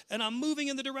dishes. And I'm moving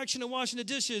in the direction of washing the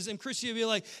dishes, and Chrissy will be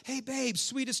like, hey, babe,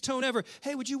 sweetest tone ever.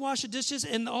 Hey, would you wash the dishes?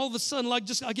 And all of a sudden, like,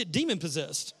 I get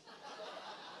demon-possessed.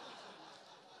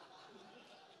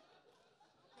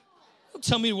 Don't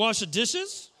tell me to wash the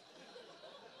dishes.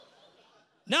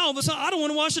 Now, all of a sudden, I don't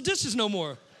want to wash the dishes no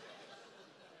more.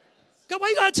 God, why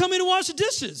you got to tell me to wash the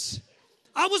dishes?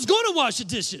 I was going to wash the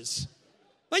dishes.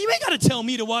 But you ain't got to tell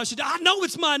me to wash it. I know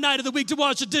it's my night of the week to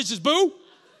wash the dishes, boo. I'm going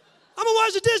to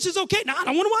wash the dishes, okay? Now, I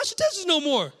don't want to wash the dishes no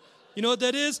more. You know what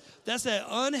that is? That's that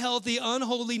unhealthy,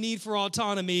 unholy need for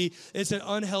autonomy. It's an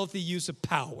unhealthy use of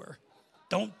power.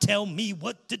 Don't tell me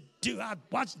what to do. I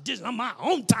wash the dishes on my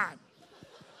own time.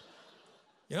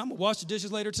 Yeah, I'm going to wash the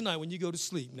dishes later tonight when you go to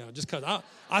sleep now. Just because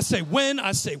I say when,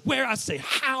 I say where, I say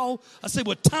how, I say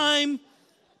what time.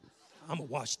 I'm going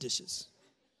to wash dishes.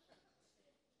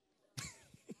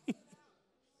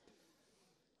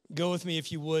 Go with me,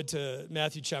 if you would, to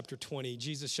Matthew chapter 20.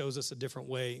 Jesus shows us a different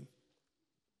way.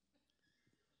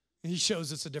 He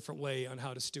shows us a different way on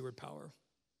how to steward power.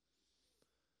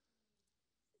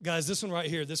 Guys, this one right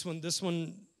here, this one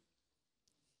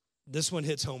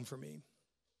hits home for me.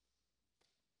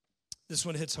 This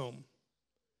one hits home.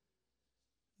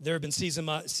 There have been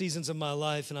seasons of my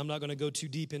life, and I'm not going to go too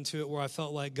deep into it, where I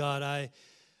felt like, God,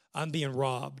 I'm being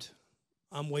robbed.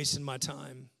 I'm wasting my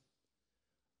time.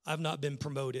 I've not been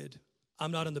promoted.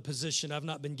 I'm not in the position. I've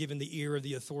not been given the ear or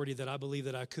the authority that I believe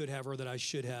that I could have or that I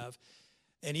should have.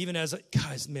 And even as,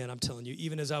 guys, man, I'm telling you,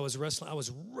 even as I was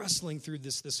wrestling through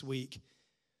this week.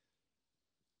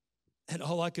 And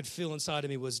all I could feel inside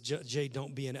of me was, Jay,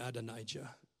 don't be an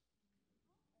Adonijah.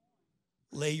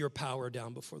 Lay your power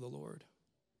down before the Lord.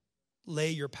 Lay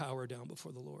your power down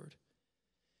before the Lord.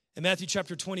 In Matthew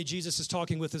chapter 20, Jesus is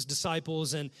talking with his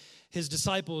disciples, and his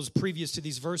disciples, previous to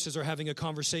these verses, are having a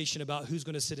conversation about who's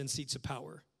going to sit in seats of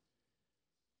power.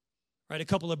 Right, a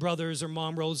couple of brothers, her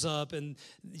mom rolls up and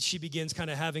she begins kind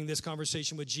of having this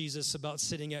conversation with Jesus about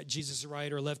sitting at Jesus'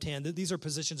 right or left hand. These are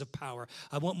positions of power.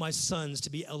 I want my sons to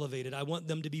be elevated. I want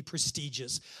them to be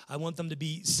prestigious. I want them to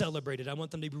be celebrated. I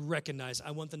want them to be recognized.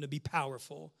 I want them to be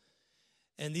powerful.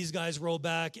 And these guys roll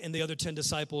back and the other 10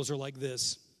 disciples are like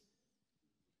this.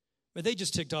 But they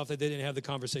just ticked off that they didn't have the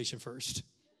conversation first.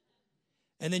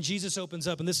 And then Jesus opens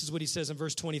up, and this is what he says in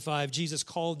verse 25. Jesus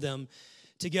called them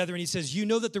together, and he says, you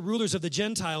know that the rulers of the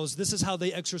Gentiles, this is how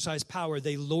they exercise power.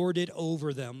 They lord it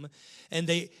over them, and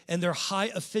their high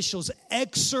officials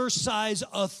exercise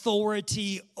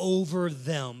authority over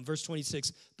them. Verse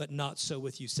 26, but not so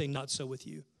with you. Say, not so with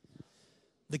you.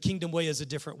 The kingdom way is a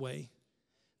different way.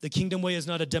 The kingdom way is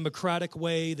not a democratic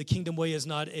way. The kingdom way is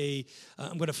not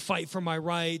I'm going to fight for my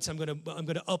rights. I'm going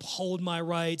to uphold my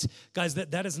rights. Guys,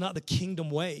 that is not the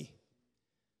kingdom way.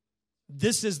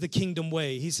 This is the kingdom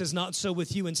way. He says, not so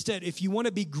with you. Instead, if you want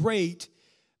to be great,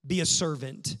 be a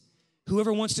servant.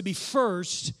 Whoever wants to be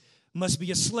first must be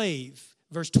a slave.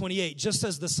 Verse 28, just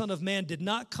as the Son of Man did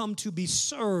not come to be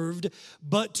served,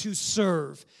 but to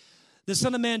serve. The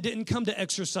Son of Man didn't come to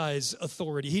exercise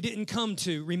authority. He didn't come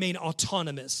to remain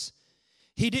autonomous.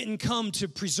 He didn't come to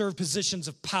preserve positions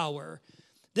of power.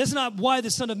 That's not why the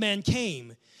Son of Man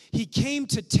came. He came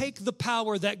to take the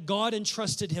power that God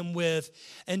entrusted him with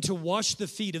and to wash the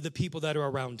feet of the people that are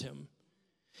around him.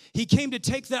 He came to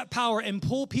take that power and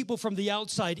pull people from the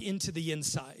outside into the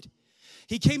inside.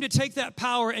 He came to take that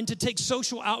power and to take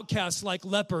social outcasts like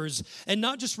lepers and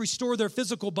not just restore their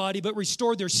physical body, but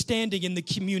restore their standing in the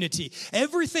community.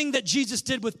 Everything that Jesus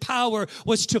did with power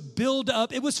was to build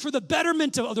up. It was for the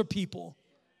betterment of other people.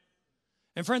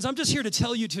 And friends, I'm just here to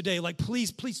tell you today,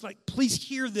 please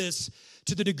hear this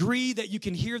to the degree that you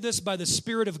can hear this by the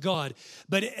Spirit of God.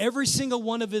 But every single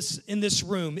one of us in this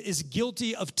room is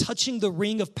guilty of touching the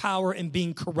ring of power and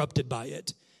being corrupted by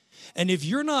it. And if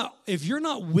you're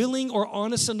not willing or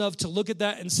honest enough to look at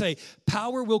that and say,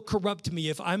 power will corrupt me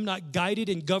if I'm not guided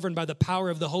and governed by the power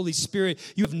of the Holy Spirit,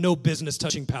 you have no business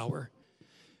touching power.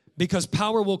 Because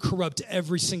power will corrupt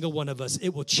every single one of us.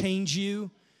 It will change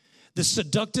you. The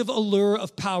seductive allure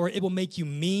of power, it will make you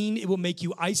mean, it will make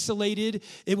you isolated,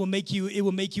 it will make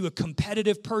you a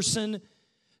competitive person.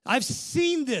 I've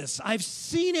seen this. I've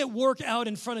seen it work out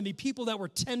in front of me. People that were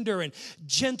tender and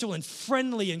gentle and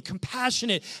friendly and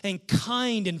compassionate and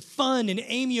kind and fun and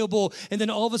amiable. And then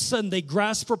all of a sudden they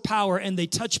grasp for power and they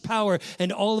touch power.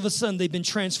 And all of a sudden they've been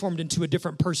transformed into a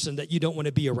different person that you don't want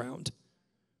to be around.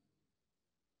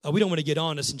 We don't want to get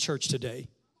honest in church today.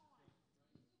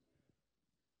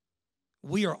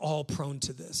 We are all prone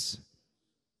to this.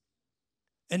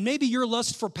 And maybe your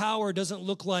lust for power doesn't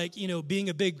look like, being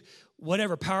a big,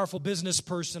 powerful business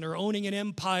person or owning an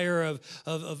empire of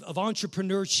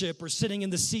entrepreneurship or sitting in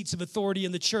the seats of authority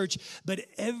in the church. But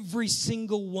every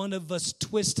single one of us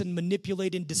twist and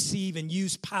manipulate and deceive and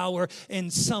use power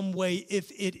in some way if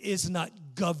it is not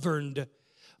governed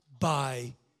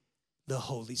by the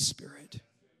Holy Spirit.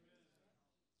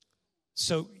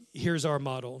 So here's our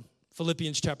model.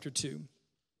 Philippians chapter 2.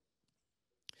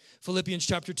 Philippians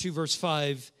chapter 2, verse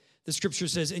 5, the scripture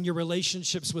says, in your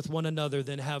relationships with one another,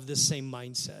 then have this same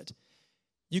mindset.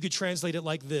 You could translate it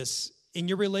like this. In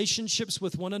your relationships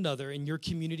with one another, in your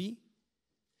community,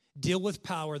 deal with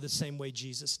power the same way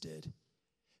Jesus did.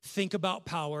 Think about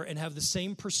power and have the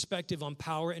same perspective on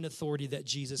power and authority that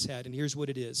Jesus had. And here's what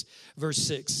it is. Verse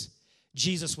 6,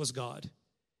 Jesus was God.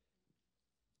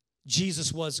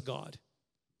 Jesus was God.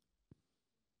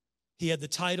 He had the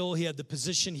title, he had the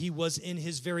position, he was in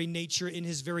his very nature, in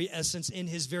his very essence, in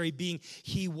his very being.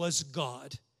 He was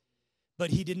God. But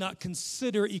he did not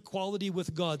consider equality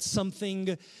with God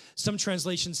something, some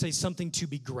translations say something to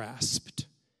be grasped.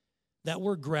 That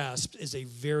word grasped is a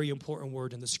very important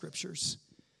word in the scriptures.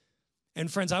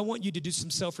 And friends, I want you to do some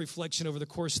self-reflection over the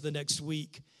course of the next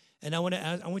week. And I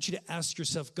want you to ask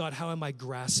yourself, God, how am I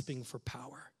grasping for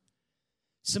power?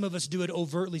 Some of us do it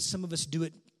overtly, some of us do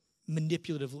it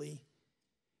manipulatively.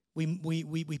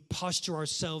 We posture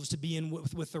ourselves to be in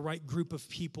with the right group of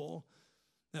people.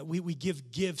 We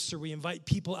give gifts or we invite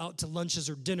people out to lunches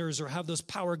or dinners or have those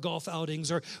power golf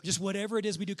outings or just whatever it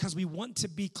is we do because we want to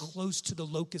be close to the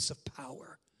locus of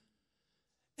power.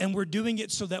 And we're doing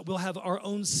it so that we'll have our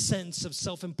own sense of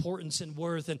self-importance and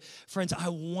worth. And friends, I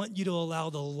want you to allow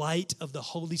the light of the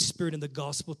Holy Spirit and the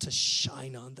gospel to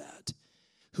shine on that.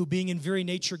 Who being in very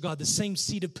nature God, the same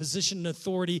seat of position and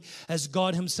authority as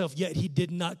God himself, yet he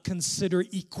did not consider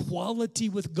equality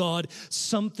with God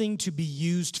something to be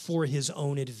used for his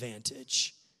own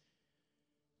advantage.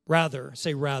 Rather,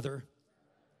 say rather.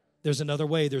 There's another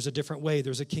way, there's a different way,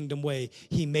 there's a kingdom way.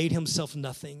 He made himself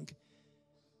nothing.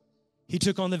 He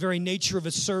took on the very nature of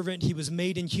a servant. He was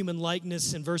made in human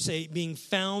likeness. In verse 8, being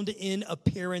found in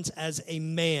appearance as a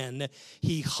man,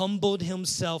 he humbled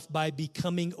himself by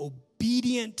becoming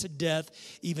obedient to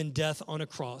death, even death on a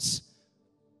cross.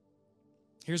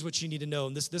 Here's what you need to know,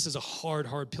 and this is a hard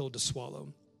pill to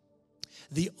swallow.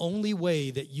 The only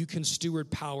way that you can steward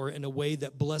power in a way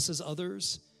that blesses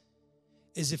others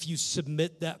is if you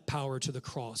submit that power to the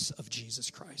cross of Jesus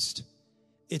Christ.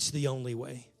 It's the only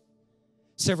way.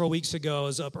 Several weeks ago, I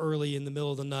was up early in the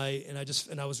middle of the night,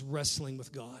 and I was wrestling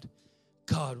with God.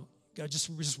 God,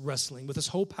 just wrestling with this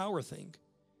whole power thing.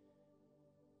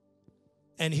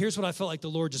 And here's what I felt like the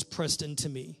Lord just pressed into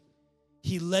me.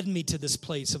 He led me to this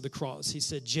place of the cross. He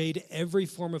said, Jade, every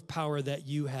form of power that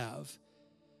you have,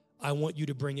 I want you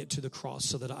to bring it to the cross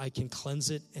so that I can cleanse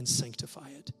it and sanctify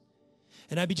it.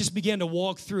 And I just began to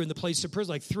walk through in the place of prayer.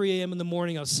 Like 3 a.m. in the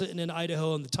morning, I was sitting in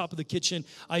Idaho on the top of the kitchen,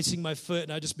 icing my foot,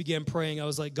 and I just began praying. I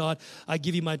was like, God, I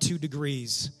give you my 2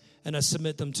 degrees, and I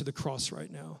submit them to the cross right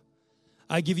now.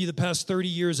 I give you the past 30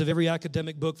 years of every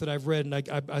academic book that I've read, and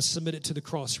I submit it to the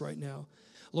cross right now.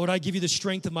 Lord, I give you the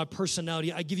strength of my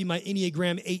personality. I give you my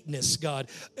Enneagram 8-ness, God,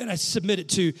 and I submit it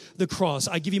to the cross.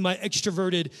 I give you my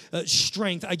extroverted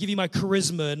strength. I give you my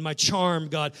charisma and my charm,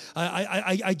 God.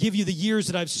 I give you the years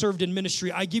that I've served in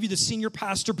ministry. I give you the senior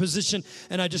pastor position,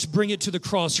 and I just bring it to the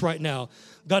cross right now.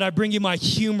 God, I bring you my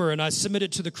humor, and I submit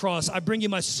it to the cross. I bring you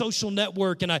my social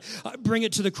network, and I bring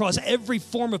it to the cross. Every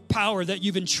form of power that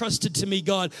you've entrusted to me,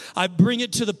 God, I bring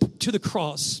it to the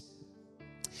cross.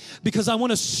 Because I want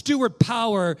to steward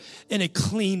power in a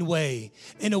clean way,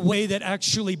 in a way that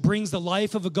actually brings the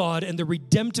life of a God and the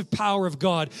redemptive power of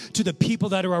God to the people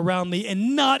that are around me,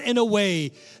 and not in a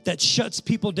way that shuts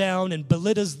people down and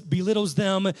belittles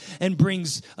them and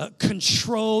brings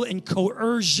control and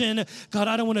coercion. God,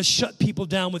 I don't want to shut people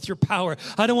down with your power.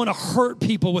 I don't want to hurt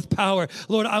people with power.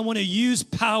 Lord, I want to use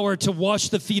power to wash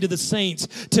the feet of the saints,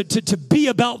 to be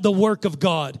about the work of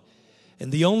God.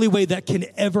 And the only way that can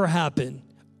ever happen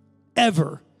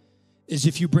is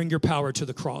if you bring your power to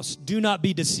the cross. Do not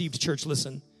be deceived, church.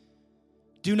 Listen.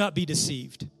 Do not be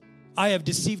deceived. I have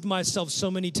deceived myself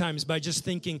so many times by just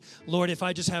thinking, Lord, if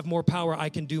I just have more power, I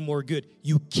can do more good.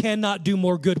 You cannot do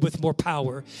more good with more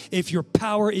power if your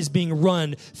power is being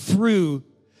run through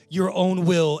your own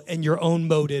will and your own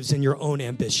motives and your own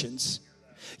ambitions.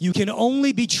 You can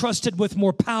only be trusted with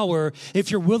more power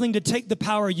if you're willing to take the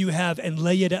power you have and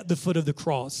lay it at the foot of the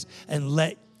cross and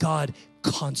let God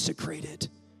consecrate it.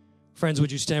 Friends,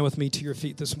 would you stand with me to your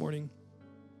feet this morning?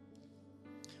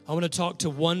 I want to talk to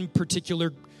one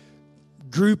particular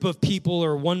group of people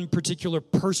or one particular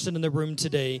person in the room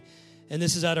today, and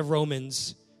this is out of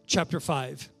Romans chapter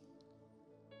 5.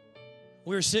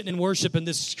 We were sitting in worship, and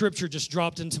this scripture just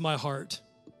dropped into my heart.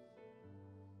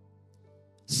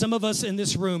 Some of us in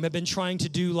this room have been trying to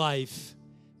do life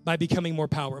by becoming more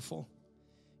powerful.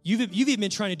 You've even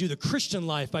been trying to do the Christian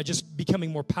life by just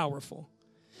becoming more powerful.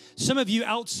 Some of you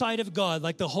outside of God,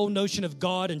 like the whole notion of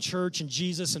God and church and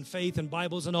Jesus and faith and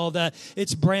Bibles and all that,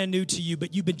 it's brand new to you,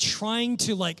 but you've been trying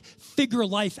to figure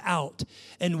life out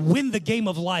and win the game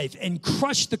of life and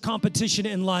crush the competition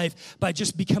in life by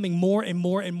just becoming more and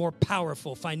more and more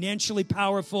powerful, financially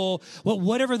powerful,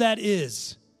 whatever that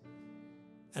is.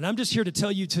 And I'm just here to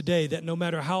tell you today that no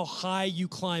matter how high you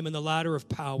climb in the ladder of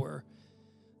power,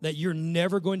 that you're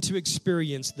never going to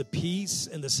experience the peace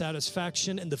and the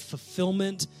satisfaction and the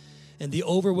fulfillment and the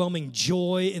overwhelming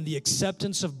joy and the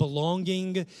acceptance of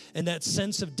belonging and that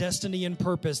sense of destiny and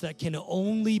purpose that can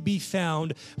only be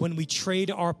found when we trade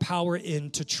our power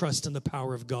in to trust in the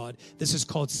power of God. This is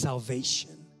called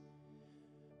salvation.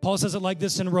 Paul says it like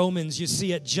this in Romans. You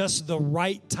see, at just the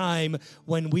right time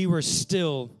when we were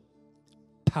still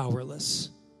powerless.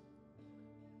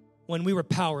 When we were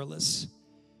powerless.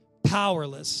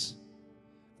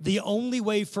 The only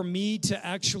way for me to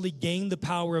actually gain the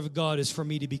power of God is for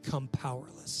me to become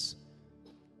powerless.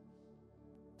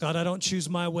 God, I don't choose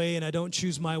my way and I don't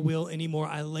choose my will anymore.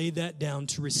 I lay that down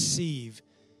to receive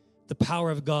the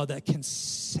power of God that can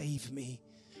save me,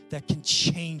 that can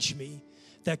change me,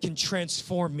 that can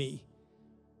transform me.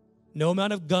 No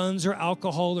amount of guns or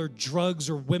alcohol or drugs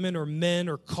or women or men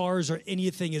or cars or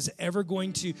anything is ever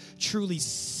going to truly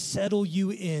settle you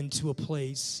into a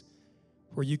place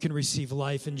where you can receive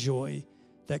life and joy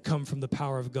that come from the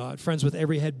power of God. Friends, with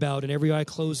every head bowed and every eye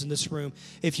closed in this room,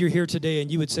 if you're here today and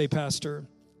you would say, Pastor,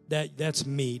 that's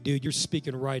me, dude, you're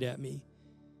speaking right at me.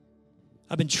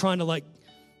 I've been trying to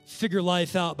figure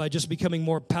life out by just becoming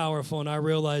more powerful, and I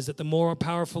realize that the more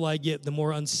powerful I get, the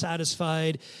more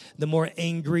unsatisfied, the more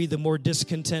angry, the more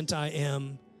discontent I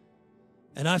am.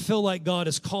 And I feel like God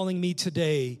is calling me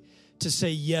today to say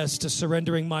yes to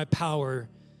surrendering my power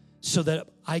so that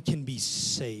I can be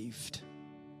saved.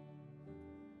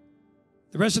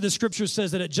 The rest of the scripture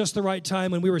says that at just the right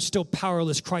time when we were still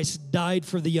powerless, Christ died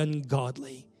for the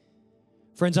ungodly.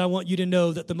 Friends, I want you to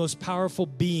know that the most powerful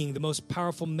being, the most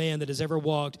powerful man that has ever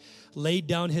walked, laid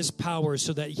down his power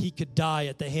so that he could die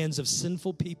at the hands of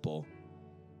sinful people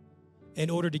in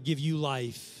order to give you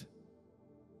life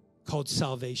called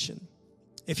salvation.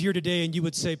 If you're today and you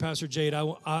would say, Pastor Jade,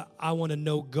 I want to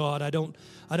know God. I don't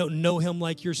know him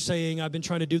like you're saying. I've been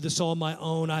trying to do this all on my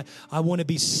own. I want to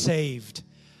be saved.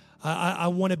 I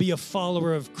want to be a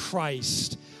follower of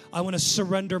Christ. I want to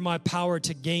surrender my power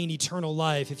to gain eternal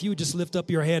life. If you would just lift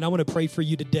up your hand, I want to pray for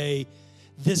you today.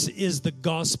 This is the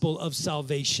gospel of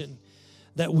salvation,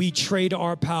 that we trade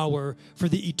our power for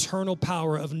the eternal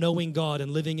power of knowing God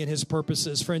and living in his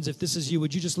purposes. Friends, if this is you,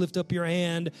 would you just lift up your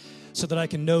hand so that I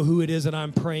can know who it is that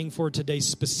I'm praying for today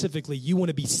specifically? You want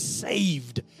to be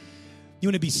saved. You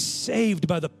want to be saved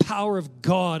by the power of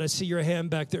God. I see your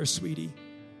hand back there, sweetie.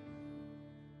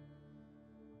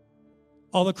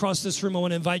 All across this room, I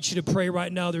want to invite you to pray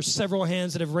right now. There's several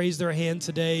hands that have raised their hand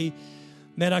today.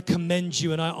 Man, I commend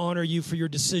you and I honor you for your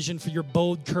decision, for your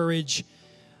bold courage.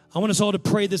 I want us all to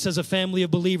pray this as a family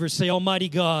of believers. Say, Almighty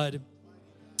God,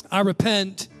 I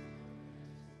repent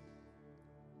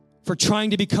for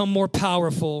trying to become more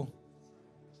powerful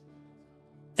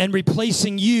and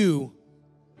replacing you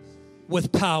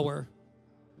with power.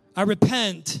 I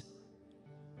repent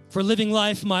for living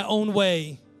life my own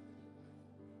way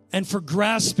and for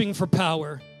grasping for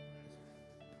power.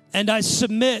 And I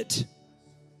submit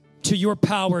to your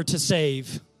power to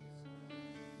save.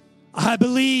 I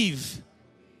believe,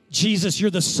 Jesus, you're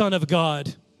the Son of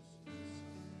God.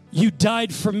 You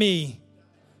died for me.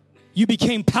 You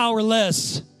became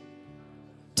powerless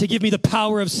to give me the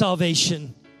power of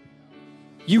salvation.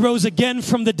 You rose again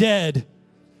from the dead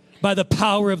by the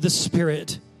power of the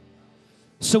Spirit.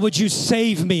 So would you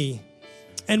save me,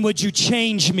 and would you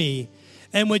change me,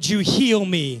 and would you heal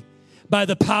me by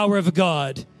the power of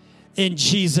God in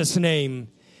Jesus' name?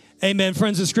 Amen.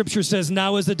 Friends, the scripture says,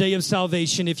 now is the day of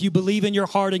salvation. If you believe in your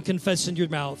heart and confess in your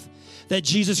mouth that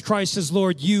Jesus Christ is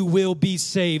Lord, you will be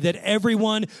saved. That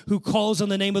everyone who calls on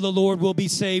the name of the Lord will be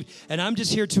saved. And I'm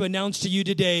just here to announce to you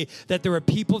today that there are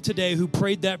people today who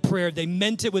prayed that prayer. They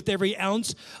meant it with every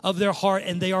ounce of their heart,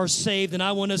 and they are saved. And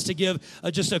I want us to give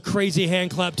just a crazy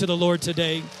hand clap to the Lord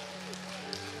today.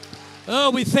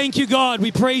 Oh, we thank you, God.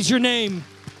 We praise your name.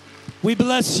 We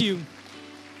bless you.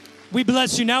 We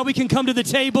bless you. Now we can come to the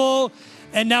table,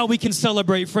 and now we can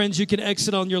celebrate. Friends, you can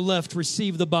exit on your left,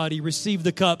 receive the body, receive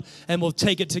the cup, and we'll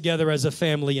take it together as a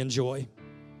family in joy.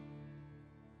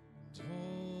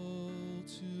 All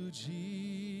to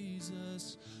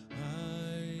Jesus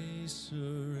I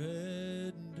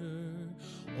surrender.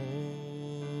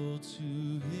 All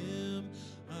to him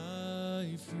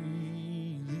I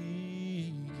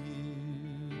freely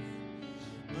give.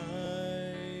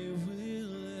 I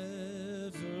will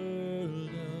ever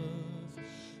love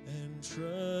and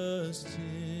trust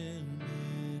him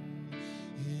in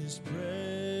his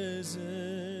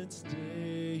presence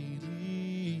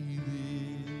daily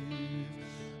live.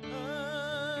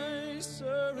 I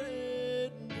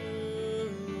surrender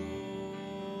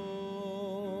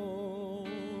all.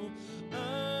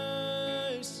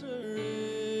 I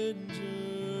surrender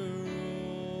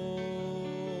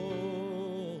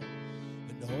all.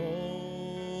 And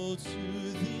all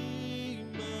to thee,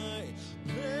 my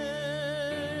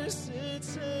blessed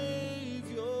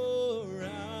Savior,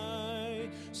 I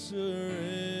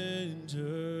surrender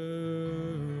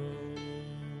all.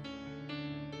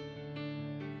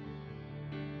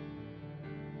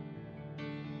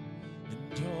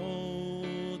 And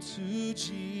all to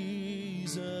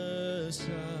Jesus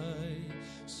I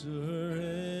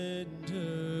surrender.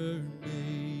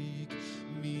 Make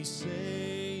me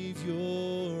Savior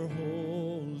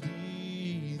wholly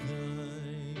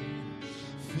thine.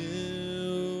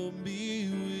 Fill me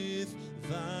with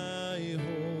thy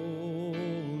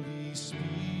Holy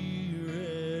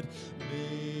Spirit.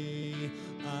 May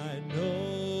I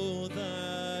know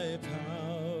thy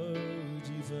power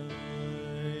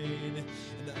divine.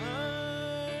 And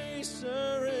I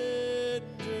surrender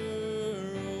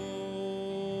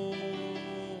all.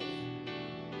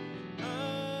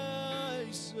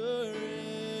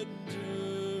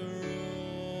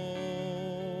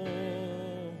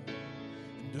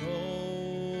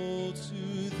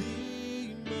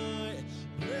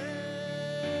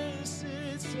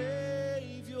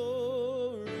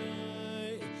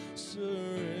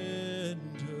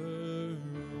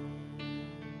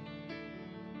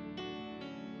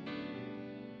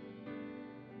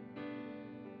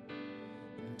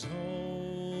 And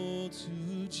all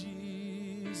to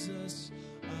Jesus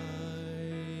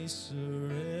I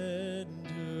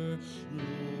surrender.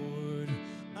 Lord,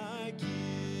 I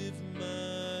give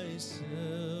myself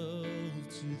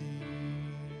to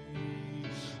thee.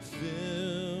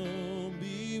 Fill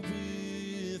me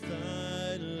with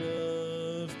thy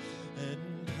love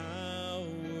and power.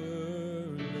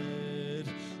 Let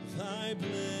thy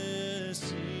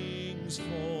blessings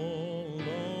fall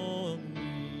on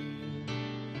me.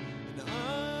 And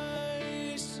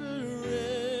I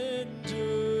surrender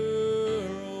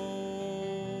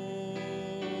all.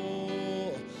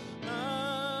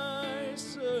 I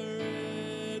surrender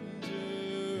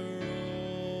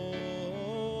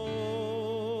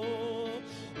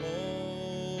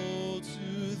all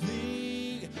to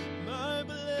thee, my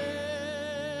blessed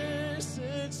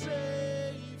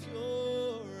Savior.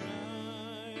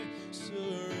 I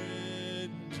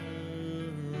surrender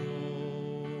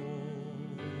all.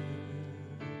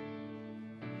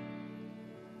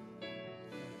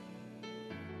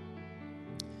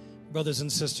 Brothers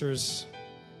and sisters,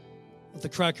 with the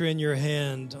cracker in your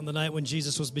hand, on the night when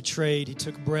Jesus was betrayed, he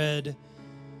took bread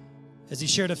as he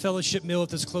shared a fellowship meal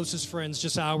with his closest friends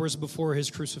just hours before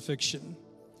his crucifixion.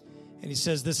 And he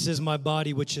says, "This is my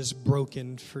body which is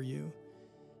broken for you."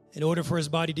 In order for his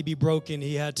body to be broken,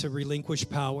 he had to relinquish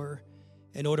power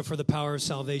in order for the power of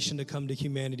salvation to come to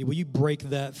humanity. Will you break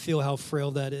that? Feel how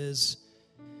frail that is.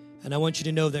 And I want you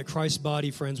to know that Christ's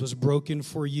body, friends, was broken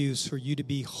for you, so for you to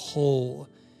be whole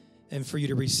and for you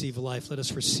to receive life. Let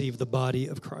us receive the body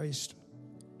of Christ.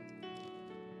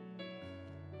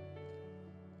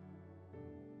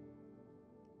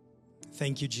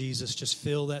 Thank you, Jesus. Just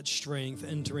feel that strength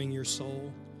entering your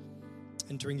soul,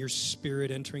 entering your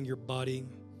spirit, entering your body.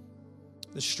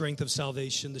 The strength of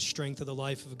salvation, the strength of the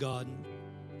life of God. In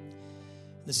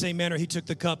the same manner, he took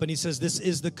the cup and he says, "This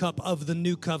is the cup of the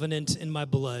new covenant in my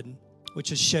blood,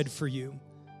 which is shed for you."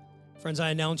 Friends,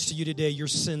 I announce to you today, your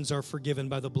sins are forgiven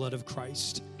by the blood of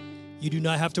Christ. You do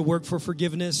not have to work for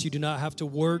forgiveness. You do not have to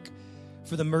work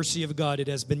for the mercy of God. It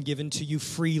has been given to you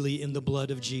freely in the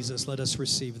blood of Jesus. Let us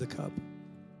receive the cup.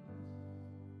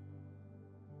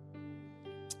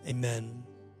 Amen.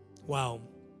 Wow.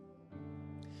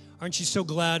 Aren't you so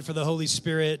glad for the Holy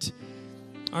Spirit?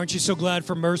 Aren't you so glad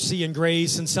for mercy and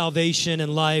grace and salvation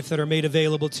and life that are made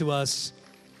available to us?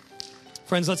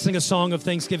 Friends, let's sing a song of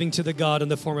thanksgiving to the God in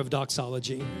the form of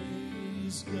doxology.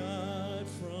 Praise God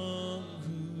from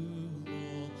whom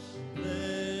all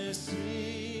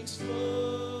blessings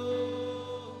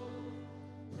flow.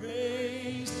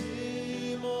 Praise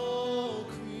Him, all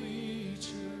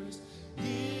creatures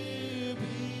here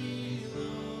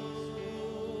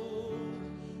below.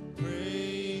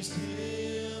 Praise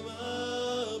Him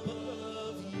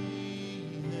above, ye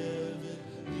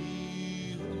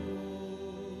heavenly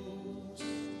hosts.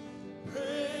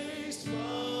 Praise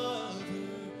Father,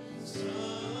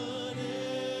 Son,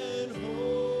 and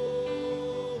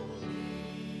Holy Ghost.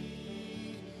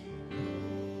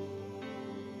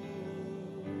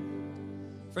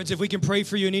 Friends, if we can pray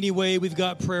for you in any way, we've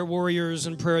got prayer warriors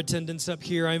and prayer attendants up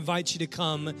here. I invite you to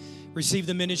come receive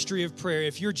the ministry of prayer.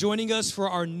 If you're joining us for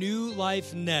our New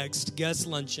Life Next guest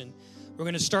luncheon, we're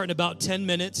going to start in about 10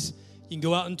 minutes. You can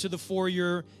go out into the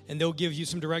foyer, and they'll give you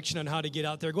some direction on how to get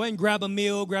out there. Go ahead and grab a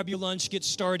meal, grab your lunch, get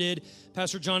started.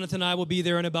 Pastor Jonathan and I will be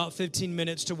there in about 15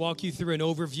 minutes to walk you through an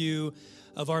overview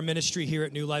of our ministry here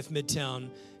at New Life Midtown.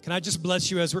 Can I just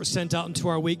bless you as we're sent out into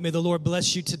our week? May the Lord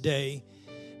bless you today.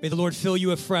 May the Lord fill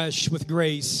you afresh with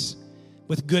grace,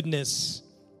 with goodness.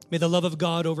 May the love of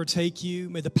God overtake you.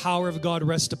 May the power of God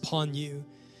rest upon you.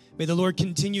 May the Lord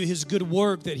continue His good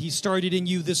work that He started in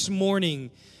you this morning.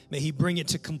 May He bring it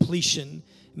to completion.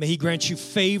 May He grant you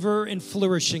favor and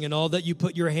flourishing in all that you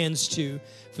put your hands to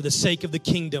for the sake of the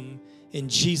kingdom. In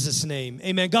Jesus' name,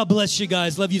 amen. God bless you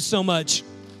guys. Love you so much.